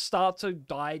just start to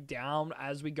die down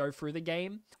as we go through the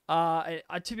game. To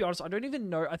be honest, I don't even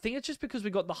know. I think it's just because we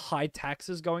got the high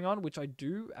taxes going on, which I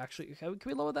do actually... Okay, can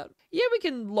we lower that? Yeah, we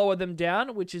can lower them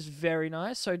down, which is very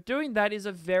nice. So doing that is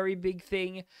a very big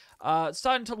thing.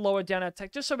 Starting to lower down our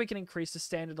tech just so we can increase the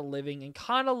standard of living and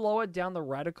kind of lower down the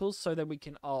radicals so that we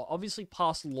can obviously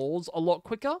pass laws a lot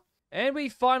quicker. And we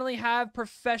finally have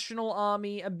professional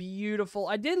army, a beautiful.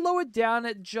 I did lower it down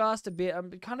at just a bit.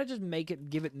 I'm kind of just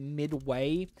give it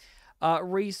midway.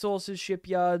 Resources,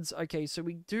 shipyards. Okay, so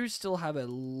we do still have a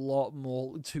lot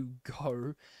more to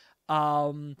go.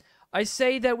 I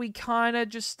say that we kind of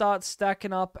just start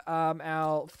stacking up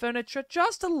our furniture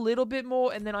just a little bit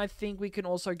more, and then I think we can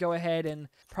also go ahead and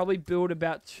probably build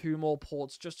about 2 more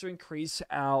ports just to increase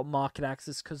our market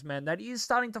access, because, man, that is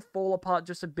starting to fall apart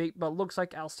just a bit, but looks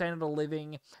like our standard of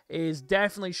living is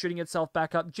definitely shooting itself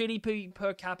back up. GDP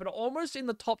per capita almost in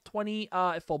the top 20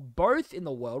 for both in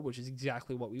the world, which is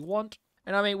exactly what we want.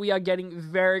 And I mean, we are getting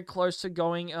very close to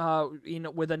going in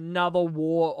with another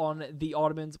war on the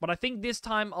Ottomans. But I think this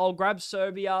time I'll grab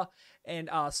Serbia and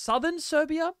southern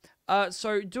Serbia.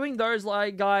 So doing those,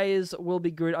 like, guys, will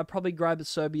be good. I'd probably grab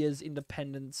Serbia's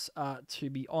independence, to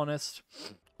be honest.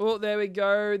 Oh, there we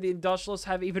go. The industrialists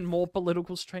have even more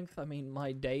political strength. I mean,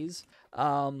 my days.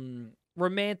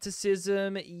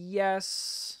 Romanticism,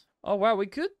 yes. Oh, wow, we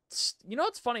could... You know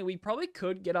what's funny? We probably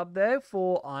could get up there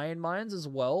for iron mines as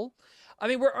well. I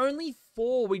mean, we're only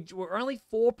 4. We're only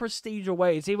 4 prestige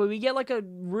away. It's either we get, like, a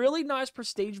really nice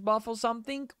prestige buff or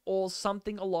something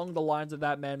along the lines of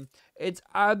that, man. It's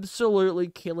absolutely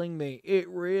killing me. It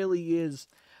really is.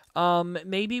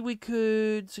 Maybe we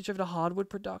could switch over to hardwood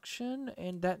production,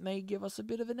 and that may give us a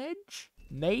bit of an edge.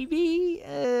 Maybe?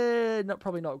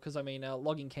 Probably not, because, I mean,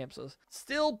 logging camps are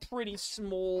still pretty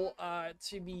small,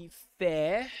 to be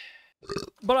fair.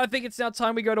 But I think it's now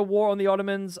time we go to war on the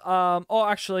Ottomans. Oh,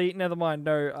 actually, never mind.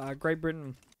 No, Great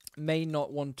Britain may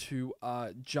not want to,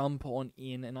 jump on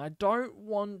in, and I don't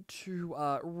want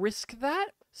to, risk that.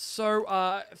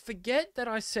 So, forget that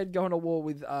I said going to war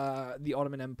with, the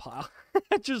Ottoman Empire.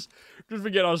 just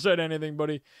forget I said anything,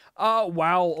 buddy.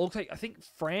 Wow. Okay, I think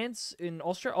France and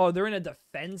Austria, oh, they're in a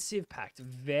defensive pact.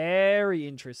 Very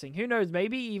interesting. Who knows?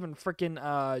 Maybe even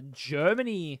freaking,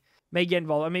 Germany may get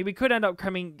involved. I mean, we could end up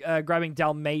grabbing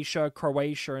Dalmatia,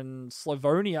 Croatia, and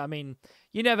Slavonia. I mean,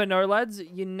 you never know, lads.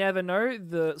 You never know.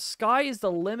 The sky is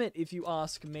the limit, if you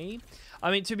ask me.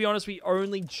 I mean, to be honest, we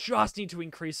only just need to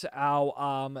increase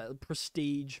our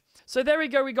prestige. So there we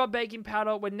go. We got baking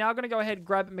powder. We're now going to go ahead and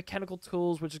grab mechanical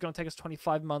tools, which is going to take us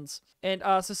 25 months. And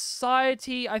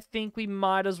society, I think we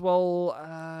might as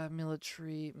well...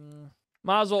 military...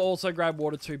 Might as well also grab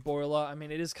water 2 boiler. I mean,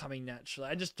 it is coming naturally.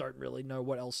 I just don't really know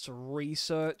what else to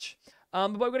research.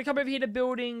 But we're going to come over here to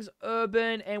buildings,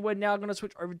 urban, and we're now going to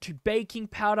switch over to baking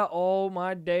powder. Oh,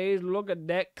 my days. Look at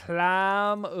that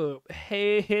climb up.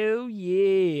 Hell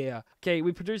yeah. Okay,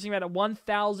 we're producing about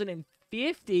 1,050.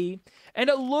 And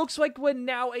it looks like we're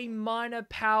now a minor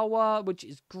power, which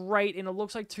is great. And it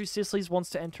looks like Two Sicilies wants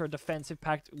to enter a defensive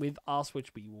pact with us,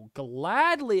 which we will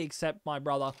gladly accept, my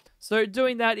brother. So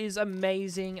doing that is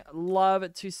amazing.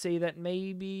 Love to see that.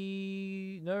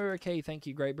 Maybe... No, okay, thank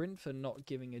you, Great Britain, for not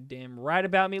giving a damn right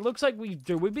about me. Looks like we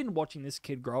do. We've been watching this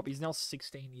kid grow up. He's now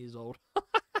 16 years old.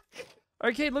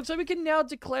 Okay, looks like we can now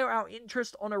declare our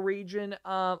interest on a region.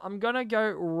 I'm gonna go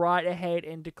right ahead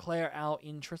and declare our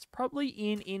interest, probably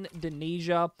in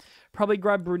Indonesia. Probably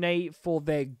grab Brunei for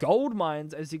their gold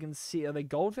mines, as you can see. Are they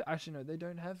gold? Actually, no, they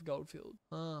don't have gold field.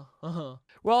 Well,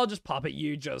 I'll just puppet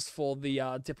you just for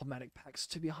the diplomatic packs,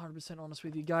 to be 100% honest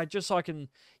with you guys, just so I can,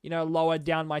 you know, lower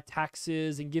down my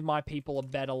taxes and give my people a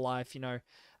better life, you know,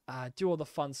 do all the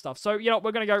fun stuff. So, you know,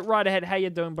 we're gonna go right ahead. How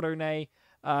you doing, Brunei?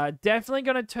 Definitely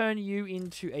going to turn you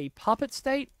into a puppet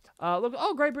state. Look,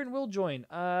 oh, Great Britain will join.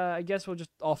 I guess we'll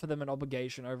just offer them an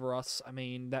obligation over us. I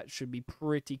mean, that should be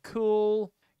pretty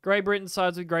cool. Great Britain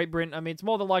sides with Great Britain. I mean, it's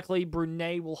more than likely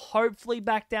Brunei will hopefully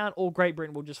back down, or Great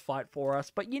Britain will just fight for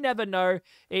us. But you never know.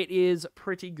 It is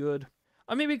pretty good.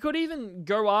 I mean, we could even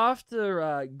go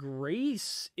after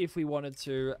Greece if we wanted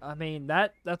to. I mean,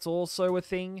 that's also a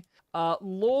thing.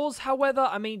 Laws, however,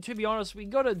 I mean, to be honest, we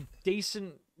got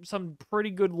some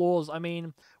pretty good laws. I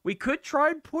mean, we could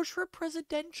try and push for a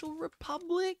presidential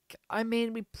republic. I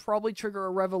mean, we probably trigger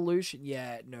a revolution.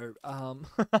 Yeah, no.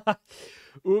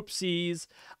 Oopsies.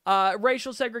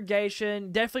 Racial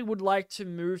segregation. Definitely would like to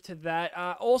move to that.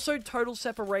 Also, total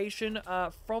separation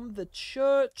from the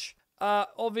church.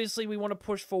 Obviously, we want to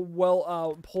push for,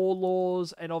 poor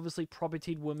laws and obviously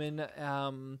propertied women.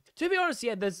 To be honest,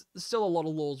 yeah, there's still a lot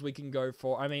of laws we can go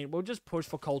for. I mean, we'll just push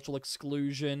for cultural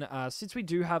exclusion. Since we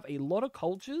do have a lot of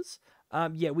cultures,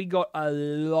 yeah, we got a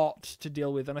lot to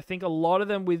deal with. And I think a lot of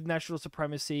them with national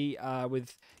supremacy,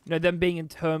 with, you know, them being in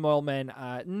turmoil, man,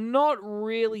 not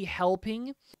really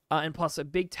helping. And plus, a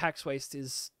big tax waste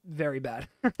is very bad.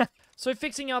 So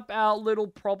fixing up our little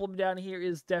problem down here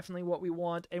is definitely what we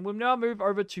want. And we'll now move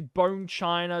over to bone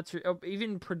china to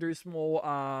even produce more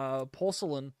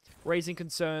porcelain. Raising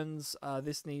concerns.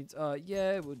 This needs...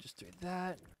 yeah, we'll just do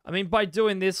that. I mean, by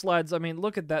doing this, lads, I mean,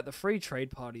 look at that. The free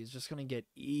trade party is just going to get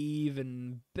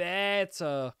even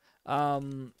better.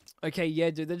 Okay, yeah,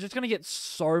 dude, they're just gonna get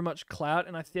so much clout,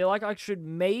 and I feel like I should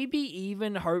maybe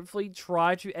even hopefully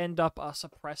try to end up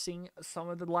suppressing some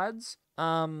of the lads.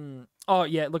 Oh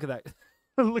yeah, look at that.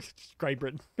 Look, Great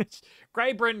Britain.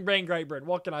 Great Britain being Great Britain.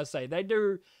 What can I say? They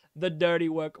do the dirty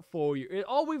work for you.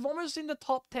 Oh, we've almost in the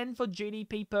top 10 for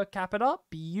GDP per capita.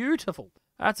 Beautiful.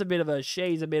 That's a bit of a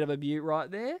she's a bit of a beaut right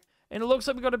there. And it looks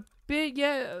like we got a big,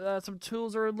 yeah, some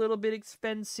tools are a little bit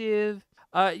expensive.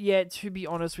 Yeah, to be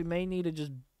honest, we may need to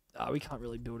just... we can't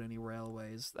really build any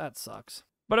railways. That sucks.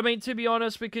 But I mean, to be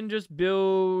honest, we can just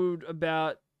build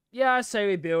about... Yeah, I say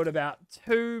we build about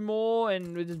 2 more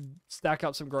and we just stack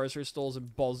up some grocery stores in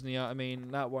Bosnia. I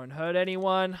mean, that won't hurt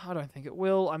anyone. I don't think it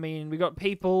will. I mean, we got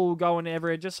people going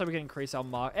everywhere just so we can increase our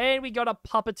mark. And we got a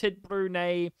puppeted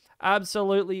Brunei.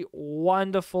 Absolutely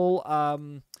wonderful.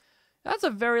 That's a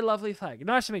very lovely flag.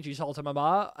 Nice to meet you, Sultan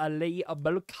Mamar Ali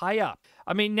Abulkaya.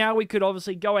 I mean, now we could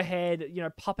obviously go ahead, you know,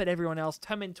 puppet everyone else,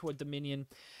 turn them into a dominion.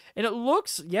 And it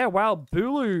looks, yeah, wow,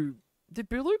 Bulu... Did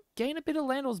Bulu gain a bit of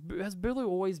land, or has Bulu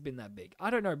always been that big? I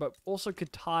don't know, but also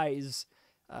Qatai's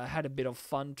had a bit of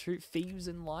fun too. Thieves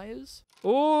and liars.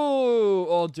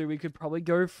 Oh, dude, we could probably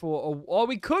go for...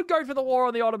 we could go for the war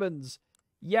on the Ottomans.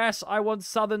 Yes, I want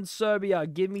southern Serbia.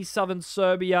 Give me southern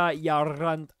Serbia, ya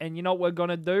runt. And you know what we're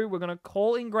going to do? We're going to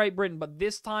call in Great Britain, but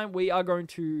this time we are going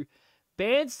to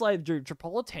ban slave. Dude,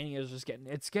 Tripolitania is just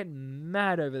getting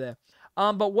mad over there.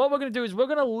 But what we're going to do is we're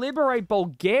going to liberate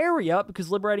Bulgaria,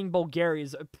 because liberating Bulgaria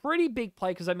is a pretty big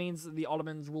play, because that means that the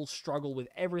Ottomans will struggle with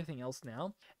everything else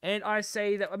now. And I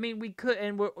say that, I mean, we could,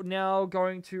 and we're now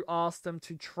going to ask them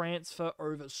to transfer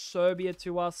over Serbia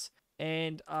to us.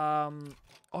 And, oh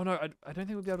no, I don't think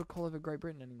we'll be able to call over Great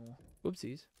Britain anymore.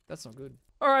 Whoopsies. That's not good.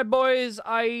 Alright, boys,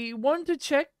 I want to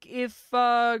check if,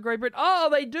 Great Britain... Oh,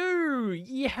 they do!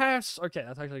 Yes! Okay,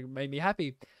 that's actually made me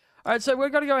happy. Alright, so we're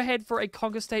going to go ahead for a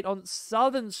conquer state on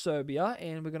southern Serbia,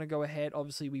 and we're going to go ahead,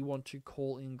 obviously we want to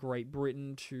call in Great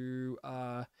Britain to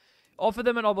offer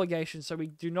them an obligation, so we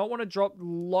do not want to drop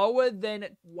lower than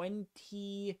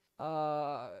 20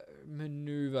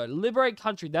 maneuver. Liberate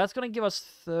country, that's going to give us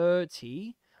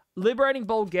 30. Liberating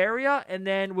Bulgaria, and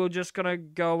then we're just going to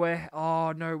go ahead.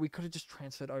 Oh, no, we could have just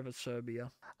transferred over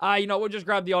Serbia. You know, we'll just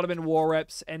grab the Ottoman war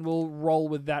reps, and we'll roll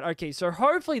with that. Okay, so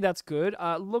hopefully that's good.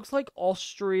 Looks like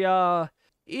Austria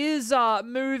is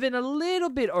moving a little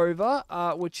bit over,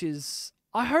 which is...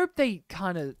 I hope they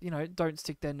kind of, you know, don't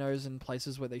stick their nose in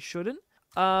places where they shouldn't.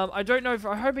 I don't know if...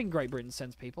 I'm hoping Great Britain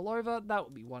sends people over. That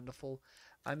would be wonderful.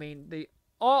 I mean, the...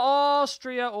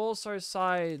 Austria also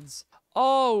sides...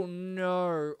 Oh,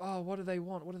 no. Oh, what do they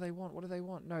want? What do they want? What do they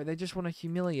want? No, they just want to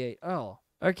humiliate. Oh.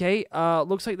 Okay,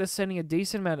 looks like they're sending a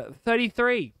decent amount of...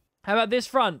 33. How about this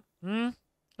front? Who's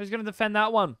going to defend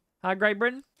that one? Great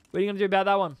Britain? What are you going to do about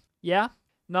that one? Yeah?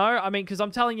 No? I mean, because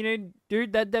I'm telling you,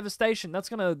 dude, that devastation, that's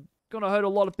going to hurt a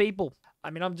lot of people. I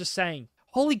mean, I'm just saying.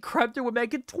 Holy crap, dude, we're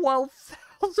making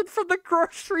 12,000 from the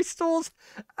grocery stores.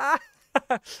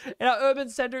 And our urban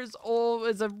center is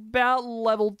about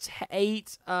level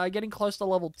 8, getting close to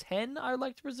level 10, I would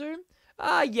like to presume.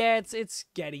 Yeah, it's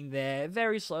getting there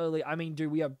very slowly. I mean,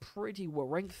 dude, we're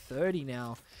rank 30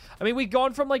 now. I mean, we've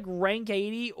gone from like rank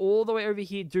 80 all the way over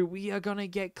here. Dude, we are gonna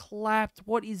get clapped.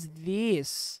 What is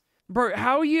this? Bro,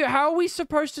 how are we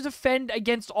supposed to defend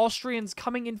against Austrians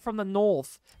coming in from the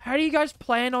north? How do you guys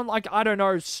plan on, like, I don't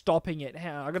know, stopping it?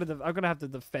 I'm gonna have to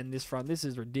defend this front. This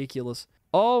is ridiculous.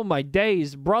 Oh my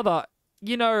days, brother.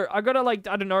 You know, I gotta, like,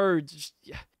 I don't know.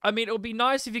 I mean, it would be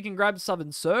nice if you can grab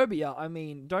southern Serbia. I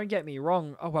mean, don't get me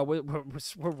wrong. Oh, well,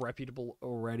 we're reputable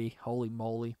already. Holy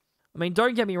moly. I mean,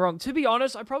 don't get me wrong. To be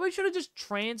honest, I probably should have just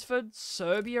transferred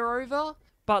Serbia over.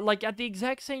 But, like, at the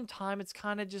exact same time, it's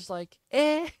kind of just like,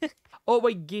 eh. Oh,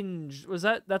 wait, Ginj.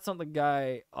 That's not the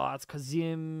guy. Oh, it's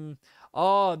Kazim.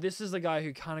 Oh, this is the guy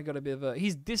who kind of got a bit of a...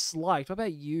 He's disliked. What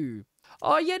about you?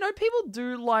 Oh, yeah, no, people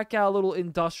do like our little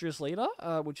industrious leader,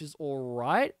 which is all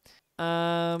right.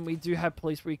 We do have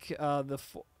police. We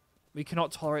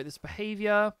cannot tolerate this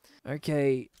behavior.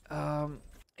 Okay.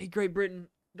 Hey, Great Britain,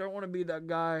 don't want to be that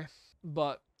guy,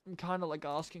 but I'm kind of, like,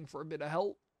 asking for a bit of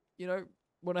help, you know?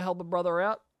 Want to help a brother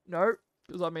out? No,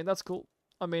 because I mean that's cool.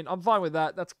 I mean I'm fine with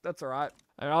that. That's all right.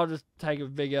 I mean I'll just take a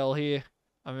big L here.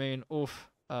 I mean oof.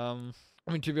 I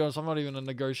mean to be honest, I'm not even a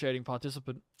negotiating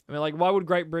participant. I mean like why would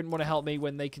Great Britain want to help me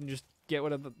when they can just get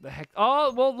whatever the heck?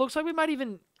 Oh well, looks like we might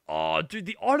even. Oh dude,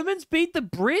 the Ottomans beat the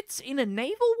Brits in a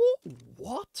naval war.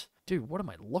 What? Dude, what am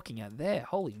I looking at there?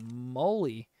 Holy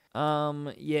moly.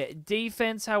 Yeah,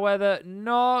 defense, however,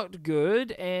 not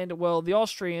good. And well, the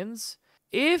Austrians,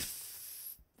 if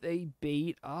they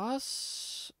beat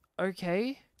us,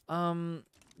 okay.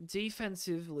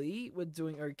 Defensively, we're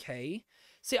doing okay.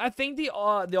 See, I think the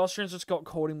Austrians just got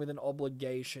caught in with an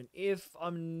obligation, if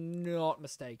I'm not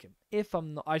mistaken. If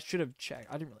I'm not, I should have checked.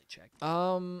 I didn't really check.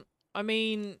 I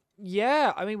mean,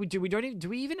 yeah. I mean, do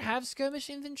we even have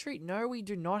skirmish infantry? No, we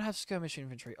do not have skirmish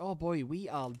infantry. Oh boy, we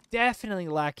are definitely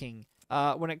lacking.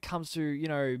 When it comes to, you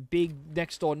know, big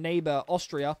next door neighbor,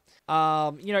 Austria. You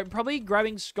know, probably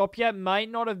grabbing Skopje might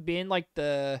not have been like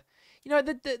the, you know,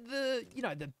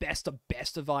 the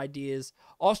best of ideas.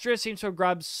 Austria seems to have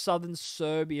grabbed southern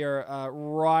Serbia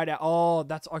right out. Oh,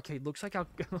 that's okay. Looks like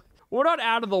we're not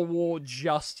out of the war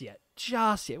just yet.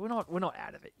 Just yet. We're not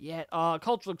out of it yet.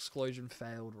 Cultural exclusion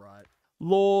failed, right?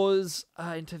 Laws,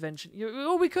 intervention.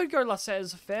 Oh, we could go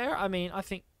laissez-faire. I mean, I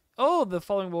think. Oh, the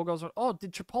following war goes on. Oh,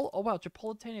 oh wow,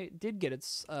 Tripolitania did get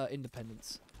its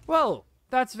independence. Well,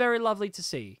 that's very lovely to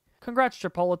see. Congrats,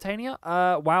 Tripolitania.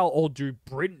 Wow. Oh, dude,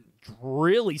 Britain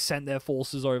really sent their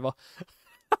forces over.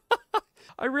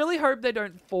 I really hope they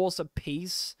don't force a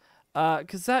peace,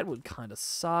 because that would kind of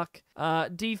suck.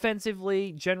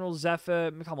 Defensively, General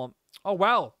Zephyr, come on. Oh,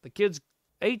 wow, the kid's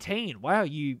 18. Wow,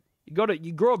 you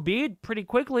grow a beard pretty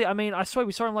quickly. I mean, I swear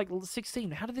we saw him like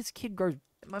 16. How did this kid grow?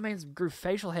 My man's grew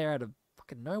facial hair out of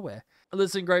fucking nowhere.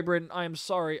 Listen, Great Britain, I am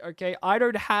sorry, okay? I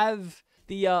don't have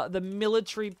the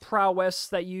military prowess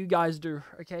that you guys do,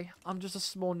 okay? I'm just a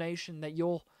small nation that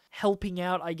you're helping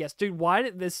out, I guess. Dude,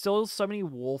 there's still so many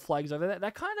war flags over there?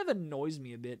 That kind of annoys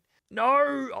me a bit.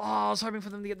 No! Oh, I was hoping for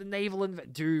them to get the naval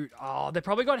dude, oh, they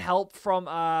probably got help from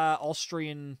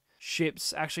Austrian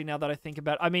ships, actually, now that I think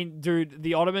about it. I mean, dude,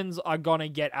 the Ottomans are gonna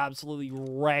get absolutely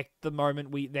wrecked the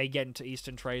moment they get into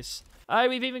Eastern Thrace.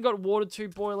 We've even got water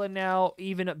tube boiler now,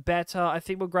 even better. I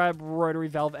think we'll grab rotary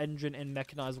valve engine and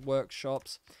mechanized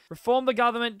workshops. Reform the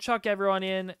government, chuck everyone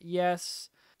in, yes.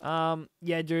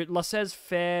 Yeah, dude,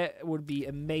 laissez-faire would be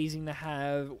amazing to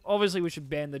have. Obviously, we should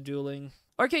ban the dueling.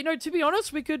 Okay, no, to be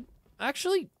honest, we could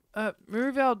actually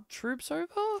move our troops over.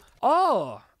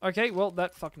 Oh, okay, well,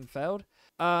 that fucking failed.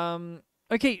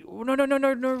 Okay,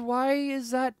 no, why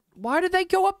is that? Why did they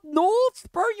go up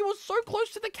north? Bro, you were so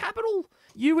close to the capital.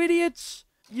 You idiots.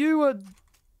 You are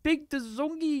big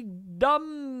dazungi,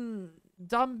 dumb,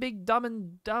 big, dumb,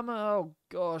 and dumber. Oh,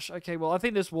 gosh. Okay, well, I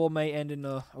think this war may end in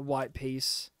a white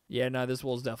peace. Yeah, no, this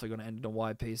war's definitely going to end in a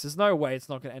white peace. There's no way it's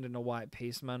not going to end in a white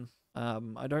peace, man.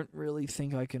 I don't really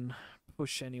think I can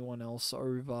push anyone else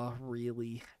over,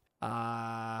 really.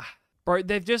 Bro,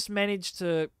 they've just managed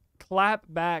to clap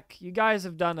back. You guys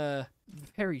have done a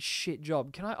very shit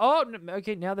job. Can I? Oh, no,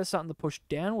 okay, now they're starting to push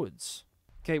downwards.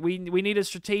 Okay, we need a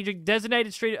strategic,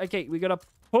 designated street. Okay, we got to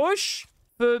push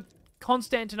for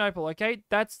Constantinople, okay?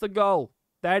 That's the goal.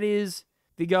 That is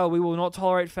the goal. We will not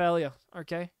tolerate failure,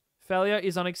 okay? Failure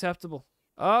is unacceptable.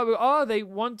 Oh, they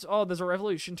want... Oh, there's a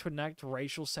revolution to enact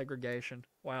racial segregation.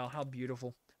 Wow, how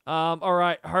beautiful. All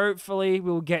right, hopefully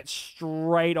we'll get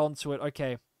straight onto it.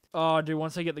 Okay. Oh, dude,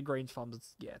 once I get the greens farms,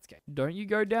 it's game. Don't you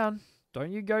go down.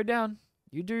 Don't you go down.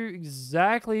 You do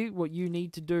exactly what you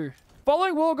need to do.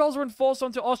 Following war goals are enforced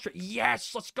onto Austria.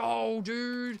 Yes, let's go,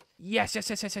 dude. Yes.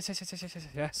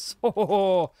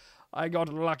 Oh, I got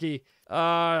lucky.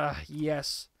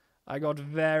 Yes. I got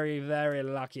very, very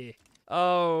lucky.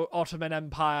 Oh, Ottoman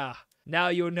Empire. Now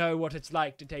you know what it's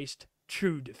like to taste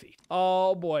true defeat.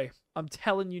 Oh, boy. I'm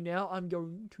telling you now, I'm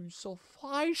going to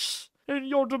suffice in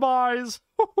your demise.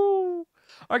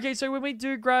 Okay, so when we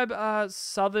do grab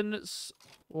southern...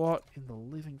 What in the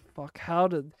living fuck?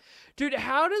 Dude,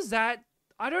 how does that...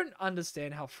 I don't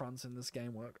understand how fronts in this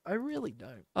game work. I really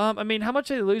don't. I mean, how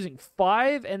much are they losing?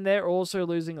 5, and they're also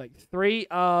losing like 3.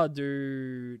 Oh,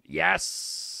 dude.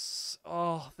 Yes.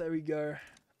 Oh, there we go.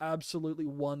 Absolutely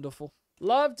wonderful.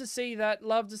 Love to see that.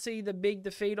 Love to see the big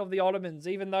defeat of the Ottomans,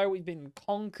 even though we've been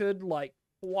conquered like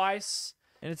twice,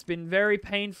 and it's been very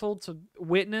painful to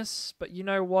witness. But you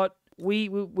know what?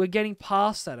 We're getting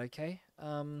past that, okay?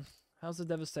 How's the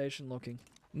devastation looking?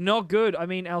 Not good. I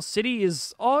mean, our city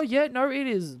is... Oh, yeah, no, it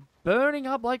is burning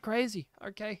up like crazy.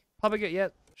 Okay. Public it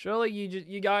yet. Surely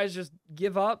you guys just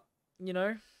give up, you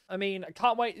know? I mean, I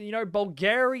can't wait. You know,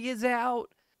 Bulgaria's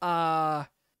out. I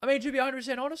mean, to be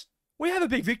 100% honest, we have a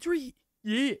big victory.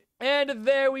 Yeah. And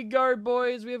there we go,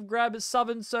 boys. We have grabbed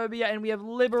southern Serbia, and we have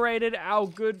liberated our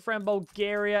good friend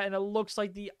Bulgaria, and it looks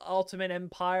like the Ottoman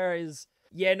Empire is...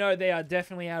 Yeah, no, they are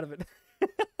definitely out of it.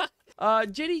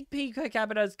 GDP per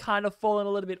capita has kind of fallen a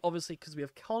little bit, obviously, because we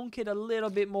have conquered a little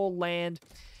bit more land.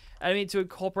 I mean, to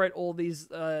incorporate all these,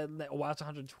 wow, it's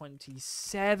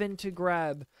 127 to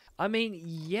grab. I mean,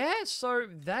 yeah, so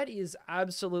that is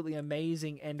absolutely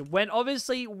amazing. And once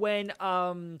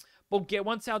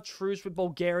our truce with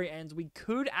Bulgaria ends, we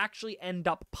could actually end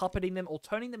up puppeting them or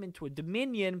turning them into a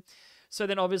dominion. So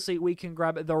then obviously we can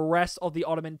grab the rest of the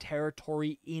Ottoman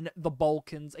territory in the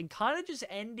Balkans and kind of just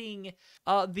ending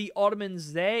the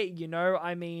Ottomans there, you know,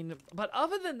 I mean, but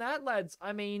other than that, lads,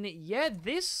 I mean, yeah,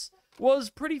 this was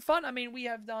pretty fun. I mean, we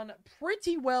have done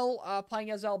pretty well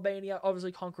playing as Albania,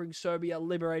 obviously conquering Serbia,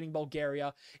 liberating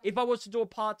Bulgaria. If I was to do a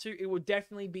part 2, it would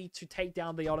definitely be to take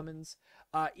down the Ottomans,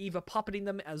 either puppeting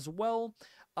them as well.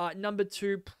 Number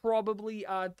 2, probably,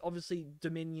 obviously,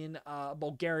 Dominion,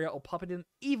 Bulgaria, or Puppet,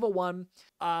 either one.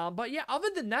 But yeah, other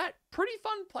than that, pretty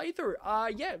fun playthrough.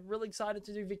 Yeah, really excited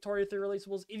to do Victoria 3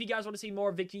 Releasables. If you guys want to see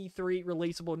more Vicky 3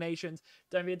 Releasable nations,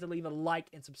 don't forget to leave a like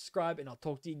and subscribe, and I'll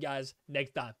talk to you guys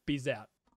next time. Peace out.